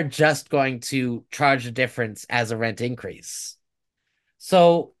 they are just going to charge a difference as a rent increase.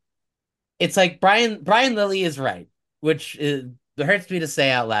 So it's like Brian Lilly is right, which hurts me to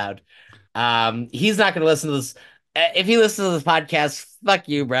say out loud. He's not going to listen to this. If he listens to this podcast, fuck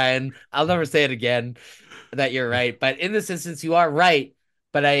you, Brian. I'll never say it again that you're right. But in this instance, you are right.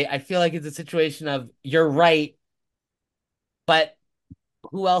 But I feel like it's a situation of you're right, but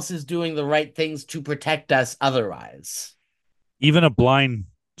who else is doing the right things to protect us otherwise? Even a blind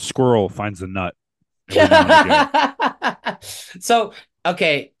squirrel finds a nut every now and again. So,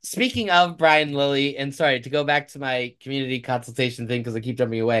 okay, speaking of Brian Lilly, and sorry to go back to my community consultation thing because I keep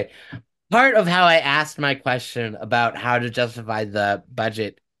jumping away. Part of how I asked my question about how to justify the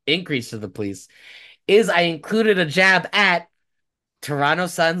budget increase to the police is I included a jab at Toronto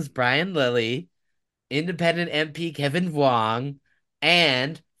Sun's Brian Lilly, independent MP Kevin Vuong,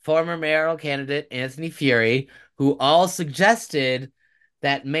 and former mayoral candidate Anthony Fury, who all suggested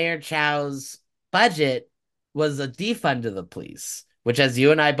that Mayor Chow's budget was a defund to the police, which, as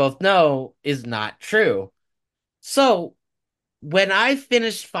you and I both know, is not true. So when I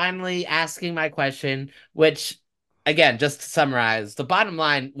finished finally asking my question, which, again, just to summarize, the bottom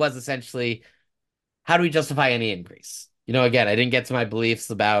line was essentially, how do we justify any increase? You know, again, I didn't get to my beliefs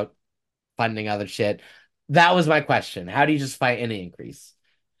about funding other shit. That was my question. How do you justify any increase?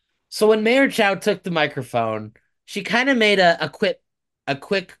 So when Mayor Chow took the microphone, she kind of made a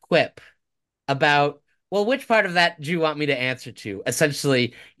quick quip about, well, which part of that do you want me to answer to?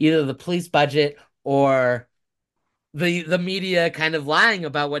 Essentially, either the police budget or the media kind of lying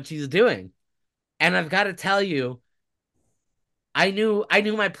about what she's doing. And I've got to tell you, I knew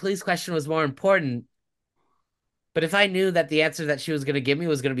my police question was more important, but if I knew that the answer that she was going to give me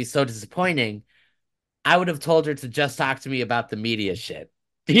was going to be so disappointing, I would have told her to just talk to me about the media shit.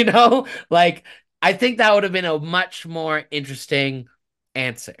 You know? Like, I think that would have been a much more interesting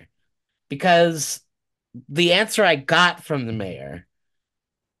answer because the answer I got from the mayor.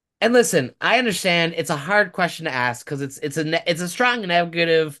 And listen, I understand it's a hard question to ask because it's a strong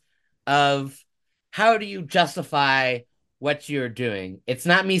negative of how do you justify what you're doing. It's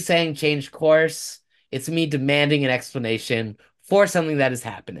not me saying change course. It's me demanding an explanation for something that is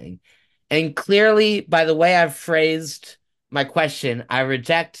happening. And clearly, by the way I've phrased my question. I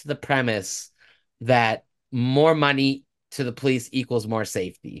reject the premise that more money to the police equals more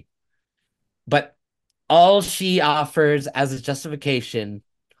safety. But all she offers as a justification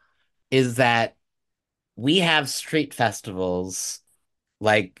is that we have street festivals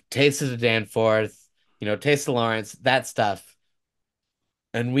like Taste of the Danforth, Taste of Lawrence, that stuff,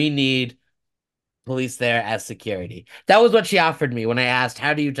 and we need police there as security. That was what she offered me when I asked,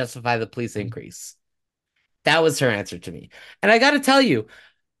 how do you justify the police increase? That was her answer to me. And I got to tell you,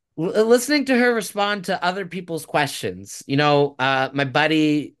 listening to her respond to other people's questions, my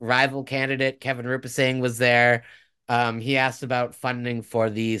buddy, rival candidate Kevin Rupasinghe was there. He asked about funding for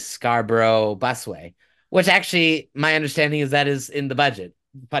the Scarborough busway, which actually, my understanding is that is in the budget,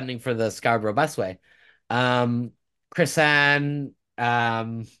 funding for the Scarborough busway. Chrisan,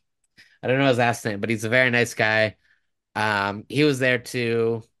 I don't know his last name, but he's a very nice guy. He was there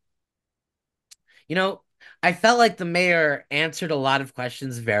too. You know, I felt like the mayor answered a lot of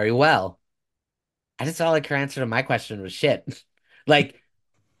questions very well. I just felt like her answer to my question was shit. Like,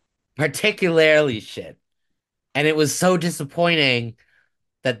 particularly shit. And it was so disappointing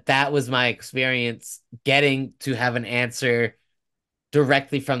that that was my experience getting to have an answer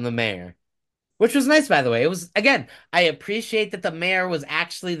directly from the mayor, which was nice, by the way. It was, again, I appreciate that the mayor was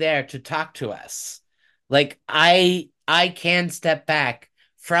actually there to talk to us. Like, I can step back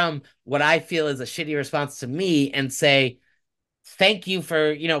from what I feel is a shitty response to me and say, thank you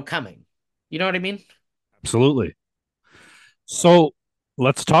for, coming. You know what I mean? Absolutely. So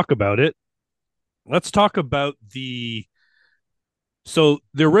let's talk about it. Let's talk about the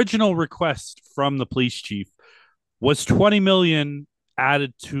original request from the police chief was 20 million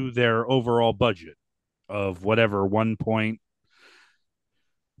added to their overall budget of whatever 1 point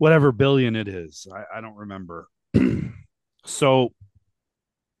whatever billion it is. I don't remember. So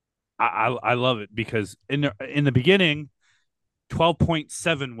I love it because in the beginning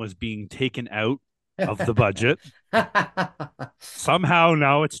 12.7 was being taken out of the budget. Somehow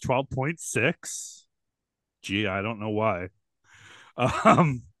now it's 12.6. Gee, I don't know why.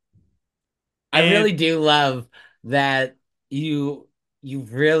 Um I and really do love that you've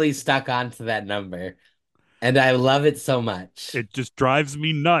really stuck onto that number, and I love it so much. it just drives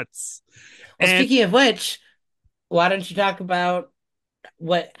me nuts. Well, And speaking of which, why don't you talk about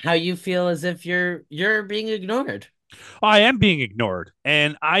how you feel as if you're being ignored? I am being ignored.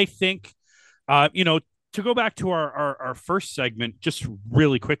 And I think to go back to our first segment just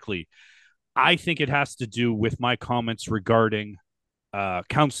really quickly, I think it has to do with my comments regarding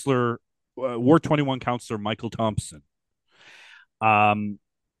counselor Ward 21 counselor Michael Thompson. Um,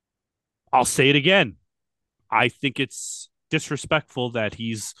 I'll say it again. I think it's disrespectful that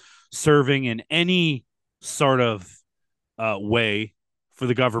he's serving in any sort of way for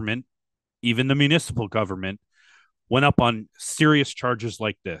the government, even the municipal government, went up on serious charges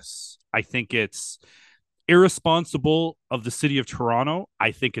like this. I think it's irresponsible of the city of Toronto.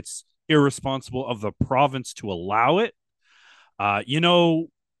 I think it's irresponsible of the province to allow it. Uh, you know,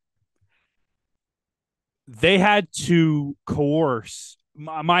 they had to coerce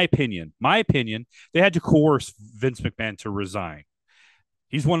my opinion, they had to coerce Vince McMahon to resign.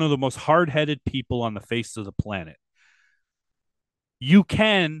 He's one of the most hard-headed people on the face of the planet. You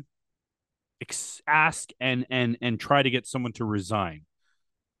can ask and try to get someone to resign.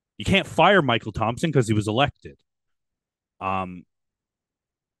 You can't fire Michael Thompson because he was elected. Um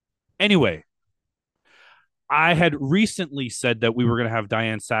anyway, I had recently said that we were going to have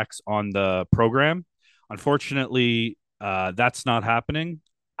Diane Sachs on the program. Unfortunately, that's not happening.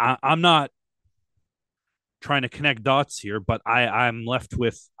 I'm not trying to connect dots here, but I'm left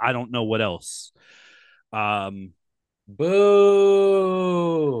with I don't know what else. Um, Boo!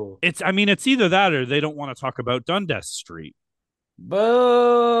 it's either that or they don't want to talk about Dundas Street.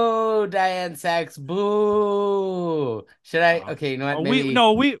 Boo! Diane Sachs, boo! Should I? Uh, Okay, you know what? we Maybe.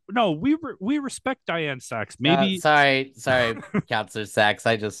 no we no we respect Diane Sachs. Maybe Sorry, Counselor Sachs.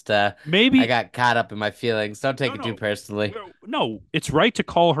 I maybe got caught up in my feelings. Don't take no it too no personally. no. It's right to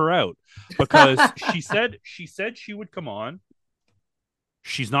call her out because she said she would come on.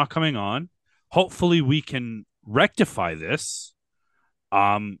 She's not coming on. Hopefully, we can rectify this.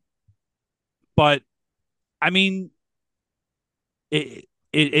 Um, but I mean,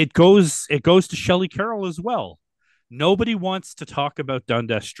 it goes to Shelley Carroll as well. Nobody wants to talk about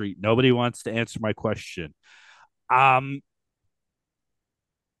Dundas Street. Nobody wants to answer my question. Um,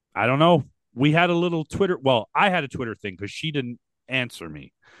 I don't know. We had a little Twitter. Well, I had a Twitter thing because she didn't answer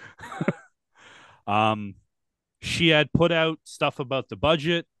me. um, she had put out stuff about the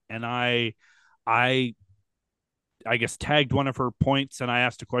budget, and I I guess tagged one of her points, and I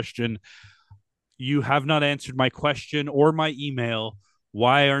asked a question. you have not answered my question or my email.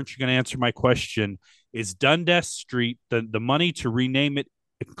 Why aren't you going to answer my question? Is Dundas Street, the money to rename it,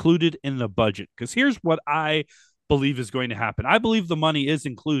 included in the budget? Because here's what I believe is going to happen. I believe the money is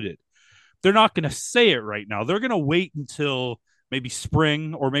included. They're not going to say it right now. They're going to wait until maybe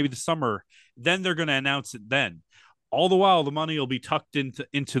spring or maybe the summer. Then they're going to announce it then. All the while, the money will be tucked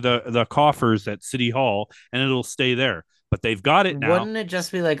into the coffers at City Hall, and it'll stay there. But they've got it now. Wouldn't it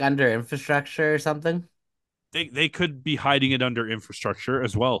just be like under infrastructure or something? They could be hiding it under infrastructure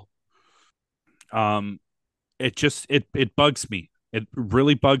as well. Um, it bugs me. It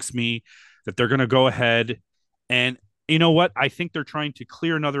really bugs me that they're going to go ahead and you know what? I think they're trying to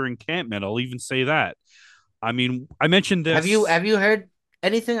clear another encampment. I'll even say that. I mean, I mentioned Have you this. have you heard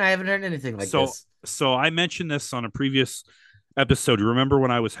anything? I haven't heard anything like So this. so I mentioned this on a previous episode. Remember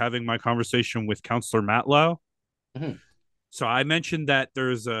when I was having my conversation with Counselor Matlow? Mhm. So I mentioned that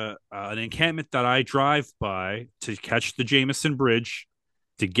there's a an encampment that I drive by to catch the Jameson Bridge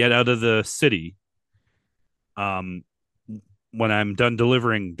to get out of the city um, when I'm done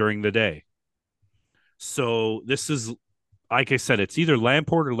delivering during the day. So this is, like I said, it's either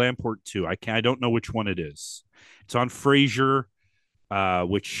Lamport or Lamport Two. I don't know which one it is. It's on Fraser,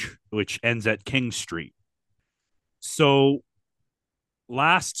 which ends at King Street. So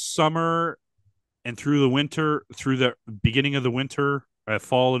last summer and through the beginning of the winter,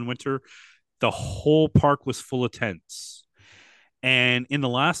 fall and winter, the whole park was full of tents. And in the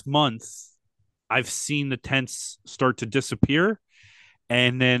last month, I've seen the tents start to disappear.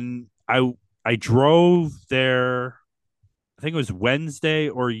 And then I drove there. I think it was Wednesday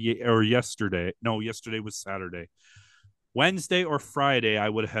or yesterday. No, yesterday was Saturday. Wednesday or Friday, I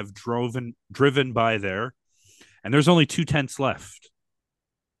would have driven by there, and there's only two tents left.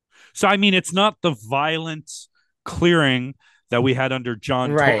 So I mean, it's not the violent clearing that we had under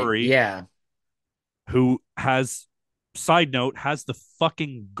John Right. Tory, Yeah. who has, side note, has the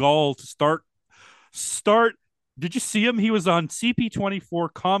fucking gall to start. Did you see him? He was on CP24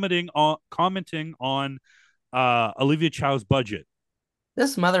 commenting on Olivia Chow's budget.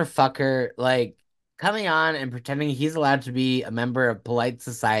 This motherfucker, like, coming on and pretending he's allowed to be a member of polite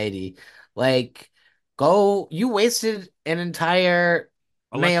society. Like, you wasted an entire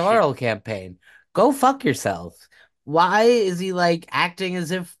Election. mayoral campaign. Go fuck yourself. Why is he like acting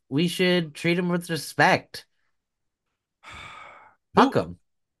as if we should treat him with respect? Fuck Who him.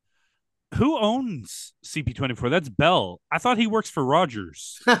 who owns CP24? That's Bell. I thought he works for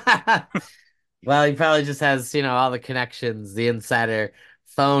Rogers. Well, he probably just has, all the connections, the insider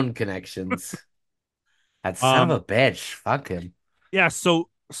phone connections. That son of Um, a bitch. Fuck him. yeah. So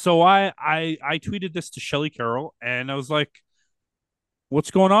I tweeted this to Shelly Carroll, and I was like,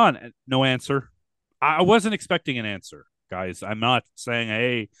 "What's going on?" And no answer. I wasn't expecting an answer, guys. I'm not saying,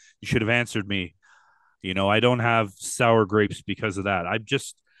 "Hey, you should have answered me." I don't have sour grapes because of that.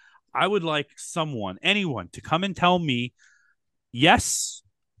 I would like anyone, to come and tell me yes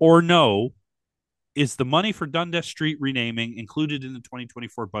or no. Is the money for Dundas Street renaming included in the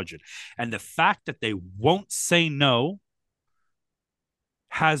 2024 budget? And the fact that they won't say no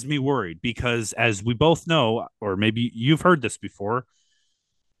has me worried because, as we both know, or maybe you've heard this before,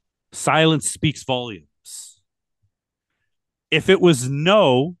 silence speaks volumes. If it was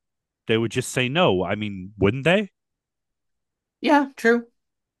no, they would just say no. I mean, wouldn't they? Yeah, true.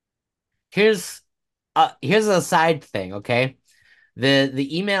 Here's here's a side thing, okay?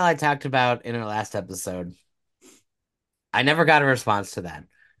 The email I talked about in our last episode, I never got a response to that.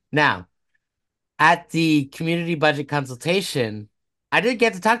 Now, at the community budget consultation, I did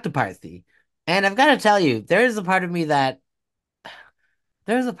get to talk to Parthy. And I've got to tell you, there's a part of me that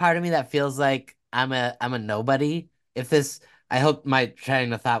feels like I'm a nobody. If this I hope my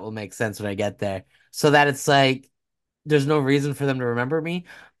train of thought will make sense when I get there. So that it's like there's no reason for them to remember me.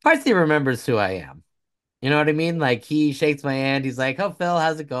 Parthy remembers who I am. You know what I mean? Like he shakes my hand. He's like, "Oh, Phil,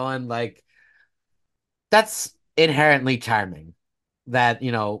 how's it going?" Like that's inherently charming. That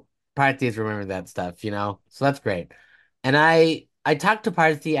Parthy is remembering that stuff. So that's great. And I talked to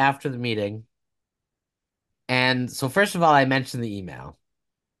Parthy after the meeting, and so first of all, I mentioned the email,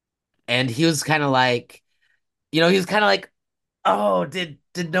 and he was kind of like, he was kind of like, "Oh, did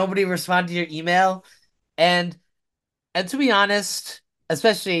nobody respond to your email?" And And to be honest,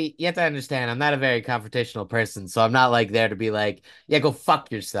 especially you have to understand, I'm not a very confrontational person, so I'm not like there to be like, yeah, go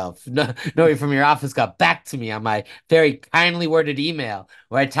fuck yourself. No, nobody from your office got back to me on my very kindly worded email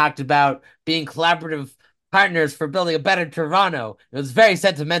where I talked about being collaborative partners for building a better Toronto. It was very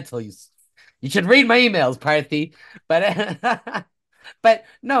sentimental. You should read my emails, Parthy. But but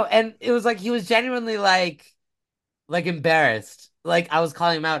no, and it was like he was genuinely like embarrassed like I was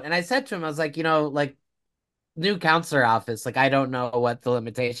calling him out and I said to him, I was like, like new counselor office, like I don't know what the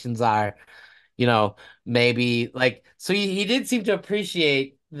limitations are, you know, maybe like so he did seem to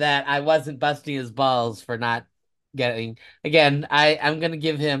appreciate that I wasn't busting his balls for not getting again, I'm gonna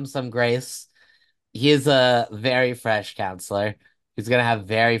give him some grace. He is a very fresh counselor. He's gonna have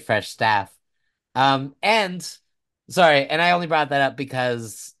very fresh staff. And sorry, and I only brought that up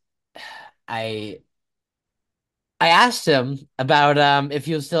because I I asked him about if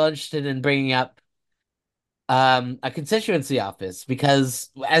he was still interested in bringing up a constituency office because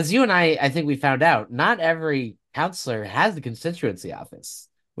as you and I think we found out, not every counselor has a constituency office,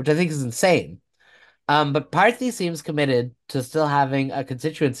 which I think is insane. But Parthy seems committed to still having a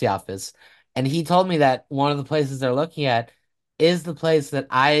constituency office, and he told me that one of the places they're looking at is the place that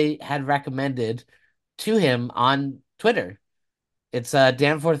I had recommended to him on Twitter. It's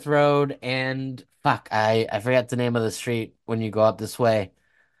Danforth Road and fuck, I forget the name of the street when you go up this way.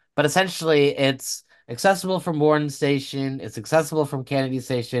 But essentially it's accessible from Warden Station, it's accessible from Kennedy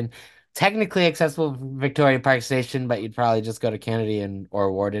Station, technically accessible from Victoria Park Station, but you'd probably just go to Kennedy and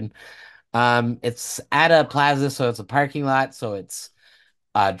or Warden. It's at a plaza, so it's a parking lot, so it's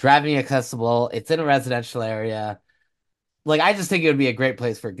driving accessible. It's in a residential area. Like I just think it would be a great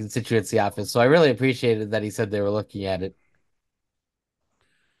place for a constituency office. So I really appreciated that he said they were looking at it.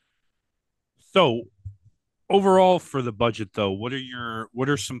 So overall for the budget though, what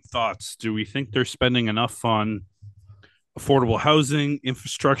are some thoughts? Do we think they're spending enough on affordable housing,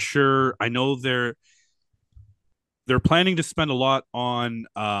 infrastructure? I know they're planning to spend a lot on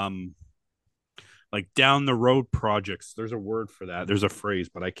like down the road projects. There's a word for that. There's a phrase,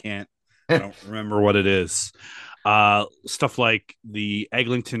 but I don't remember what it is. Stuff like the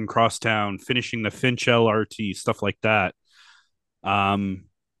Eglinton Crosstown, finishing the Finch LRT, stuff like that. Um,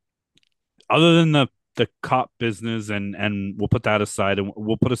 other than the cop business, and we'll put that aside, and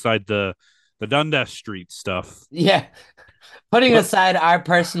we'll put aside the Dundas Street stuff. Yeah. Putting What aside our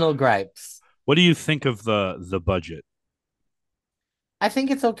personal gripes, what do you think of the budget? I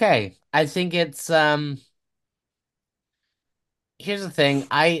think it's okay. I think it's here's the thing.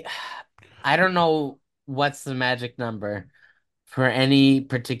 I don't know what's the magic number for any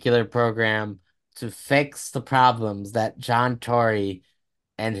particular program to fix the problems that John Tory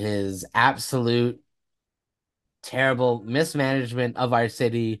and his absolute terrible mismanagement of our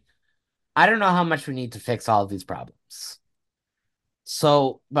city. I don't know how much we need to fix all of these problems.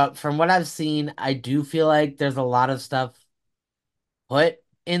 So, but from what I've seen, I do feel like there's a lot of stuff put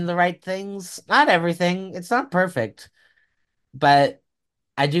in the right things. Not everything. It's not perfect, but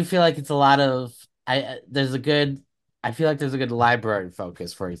I do feel like it's a lot of there's a good I feel like there's a good library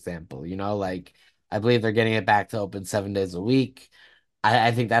focus, for example. Like I believe they're getting it back to open 7 days a week.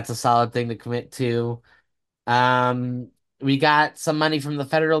 I think that's a solid thing to commit to. Um, we got some money from the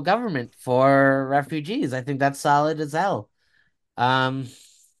federal government for refugees. I think that's solid as hell. Um,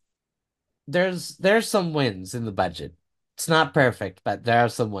 there's some wins in the budget. It's not perfect, but there are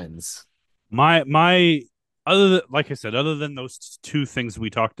some wins. My other than, like I said, other than those two things we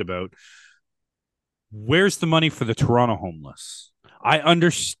talked about, where's the money for the Toronto homeless? I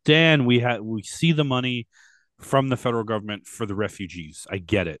understand we see the money from the federal government for the refugees. I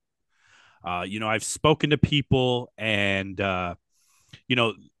get it. I've spoken to people, and you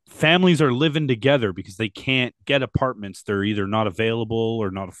know, families are living together because they can't get apartments. They're either not available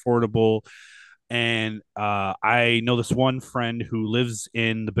or not affordable. And I know this one friend who lives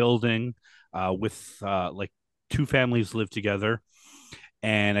in the building with like two families live together,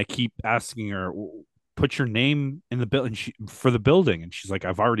 and I keep asking her, "Put your name in the building for the building," and she's like,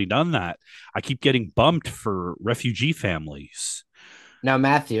 "I've already done that. I keep getting bumped for refugee families." Now,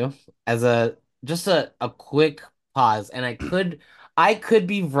 Matthew, as a just a quick pause, and I could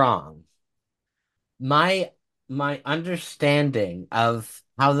be wrong. My my understanding of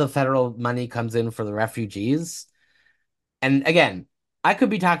how the federal money comes in for the refugees, and again, I could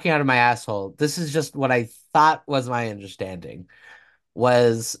be talking out of my asshole. This is just what I thought was my understanding,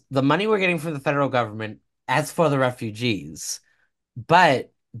 was the money we're getting from the federal government as for the refugees.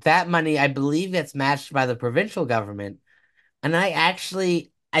 But that money, I believe it's matched by the provincial government. And I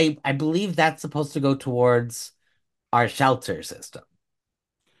believe that's supposed to go towards our shelter system.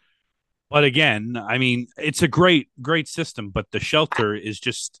 But again, I mean, it's a great system, but the shelter is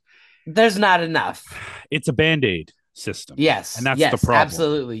just There's not enough. it's a band-aid system. And Yes, that's the yes, problem.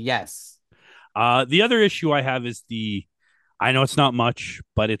 absolutely, yes. The other issue I have is I know it's not much,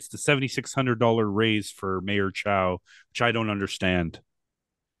 but it's the $7,600 raise for Mayor Chow, which I don't understand.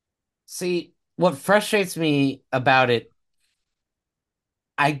 See, what frustrates me about it,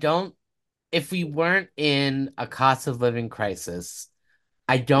 I don't. if we weren't in a cost of living crisis,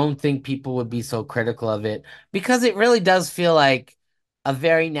 I don't think people would be so critical of it because it really does feel like a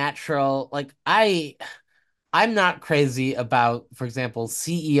very natural, like I'm not crazy about, for example,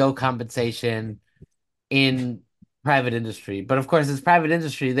 CEO compensation in private industry. But of course, it's private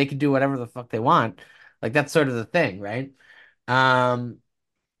industry, they can do whatever the fuck they want. Like that's sort of the thing, right? Um,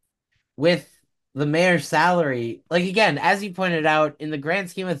 with the mayor's salary, like again, as you pointed out, in the grand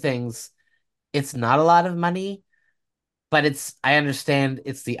scheme of things, it's not a lot of money, but I understand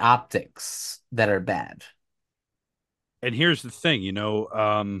it's the optics that are bad. And here's the thing,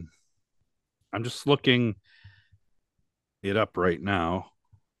 I'm just looking it up right now.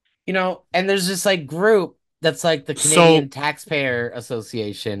 And there's this like group that's like the So Canadian Taxpayer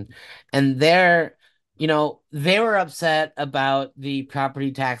Association, and they were upset about the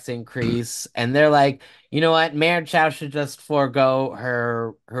property tax increase, and they're like, you know what, Mayor Chow should just forego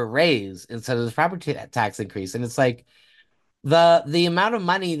her raise instead of the property tax increase. And it's like the amount of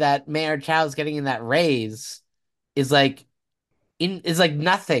money that Mayor Chow is getting in that raise is like is like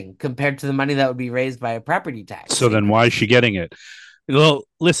nothing compared to the money that would be raised by a property tax so then why is increase. she getting it? Well,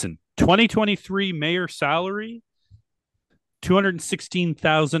 listen, 2023 mayor salary,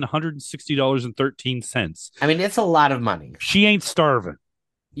 $216,160.13. I mean, it's a lot of money. She ain't starving.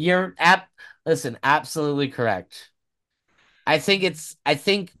 You're listen, absolutely correct. I think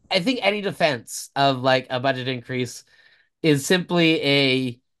any defense of like a budget increase is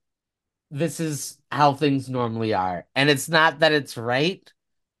simply this is how things normally are. And it's not that it's right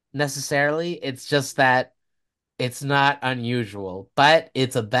necessarily. It's just that it's not unusual, but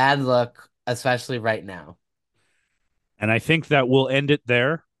it's a bad look, especially right now. And I think that we'll end it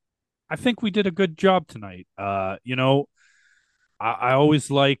there. I think we did a good job tonight. I always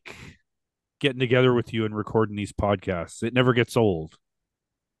like getting together with you and recording these podcasts. It never gets old.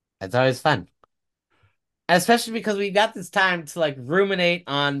 It's always fun. And especially because we got this time to like ruminate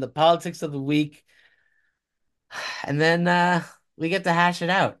on the politics of the week, and then we get to hash it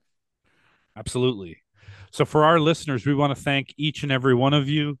out. Absolutely. So for our listeners, we want to thank each and every one of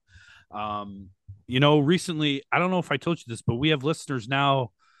you. Recently, I don't know if I told you this, but we have listeners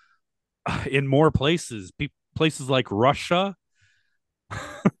now in more places, places like Russia,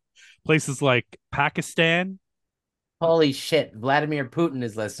 places like Pakistan. Holy shit, Vladimir Putin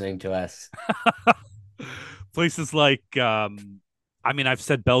is listening to us. Places like, I've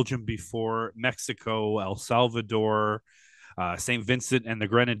said Belgium before, Mexico, El Salvador, St. Vincent and the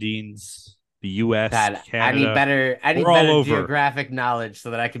Grenadines, the U.S., God, Canada. I need We're all better over. geographic knowledge so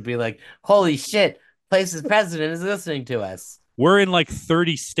that I could be like, holy shit, place's president is listening to us. We're in like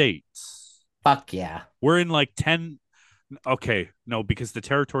 30 states. Fuck yeah. We're in like 10. Okay, no, because the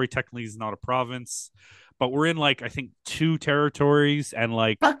territory technically is not a province, but we're in like, I think 2 territories and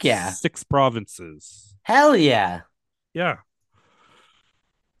like Fuck yeah. 6 provinces. Hell yeah. Yeah.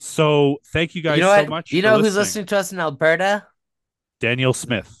 So thank you guys You know so what? much. You for know listening. who's listening to us in Alberta? Daniel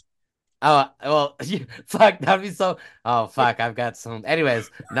Smith. Oh, well, fuck, that'd be so. Oh, fuck, I've got some. Anyways,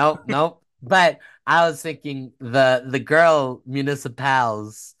 nope. But I was thinking the girl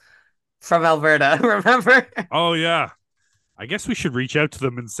municipals from Alberta, remember? Oh, yeah. I guess we should reach out to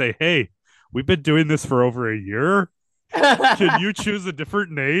them and say, hey, we've been doing this for over a year. Can you choose a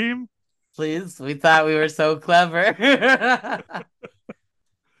different name? Please, we thought we were so clever.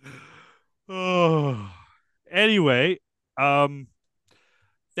 Oh, anyway,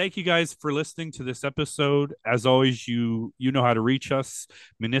 thank you guys for listening to this episode. As always, you know how to reach us,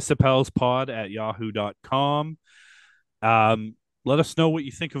 municipalspod@yahoo.com. Let us know what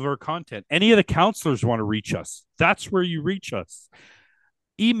you think of our content. Any of the counselors want to reach us, that's where you reach us.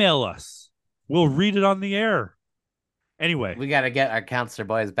 Email us. We'll read it on the air. Anyway, we got to get our counselor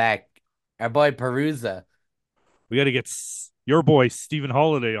boys back. Our boy Perusa. We got to get your boy Stephen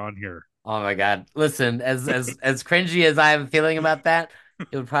Holiday on here. Oh my God. Listen, as cringy as I am feeling about that,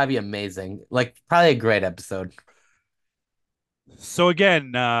 it would probably be amazing. Like, probably a great episode. So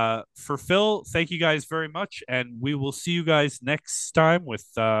again, for Phil, thank you guys very much, and we will see you guys next time with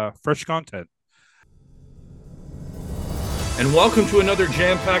fresh content. And welcome to another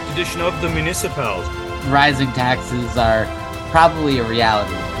jam-packed edition of the Municipals. Rising taxes are probably a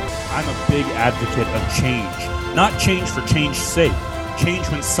reality. I'm a big advocate of change. Not change for change's sake. Change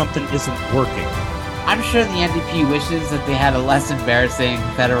when something isn't working. I'm sure the NDP wishes that they had a less embarrassing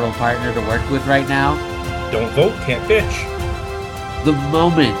federal partner to work with right now. Don't vote, can't bitch. The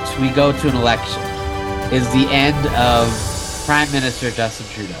moment we go to an election is the end of Prime Minister Justin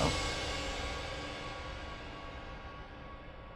Trudeau.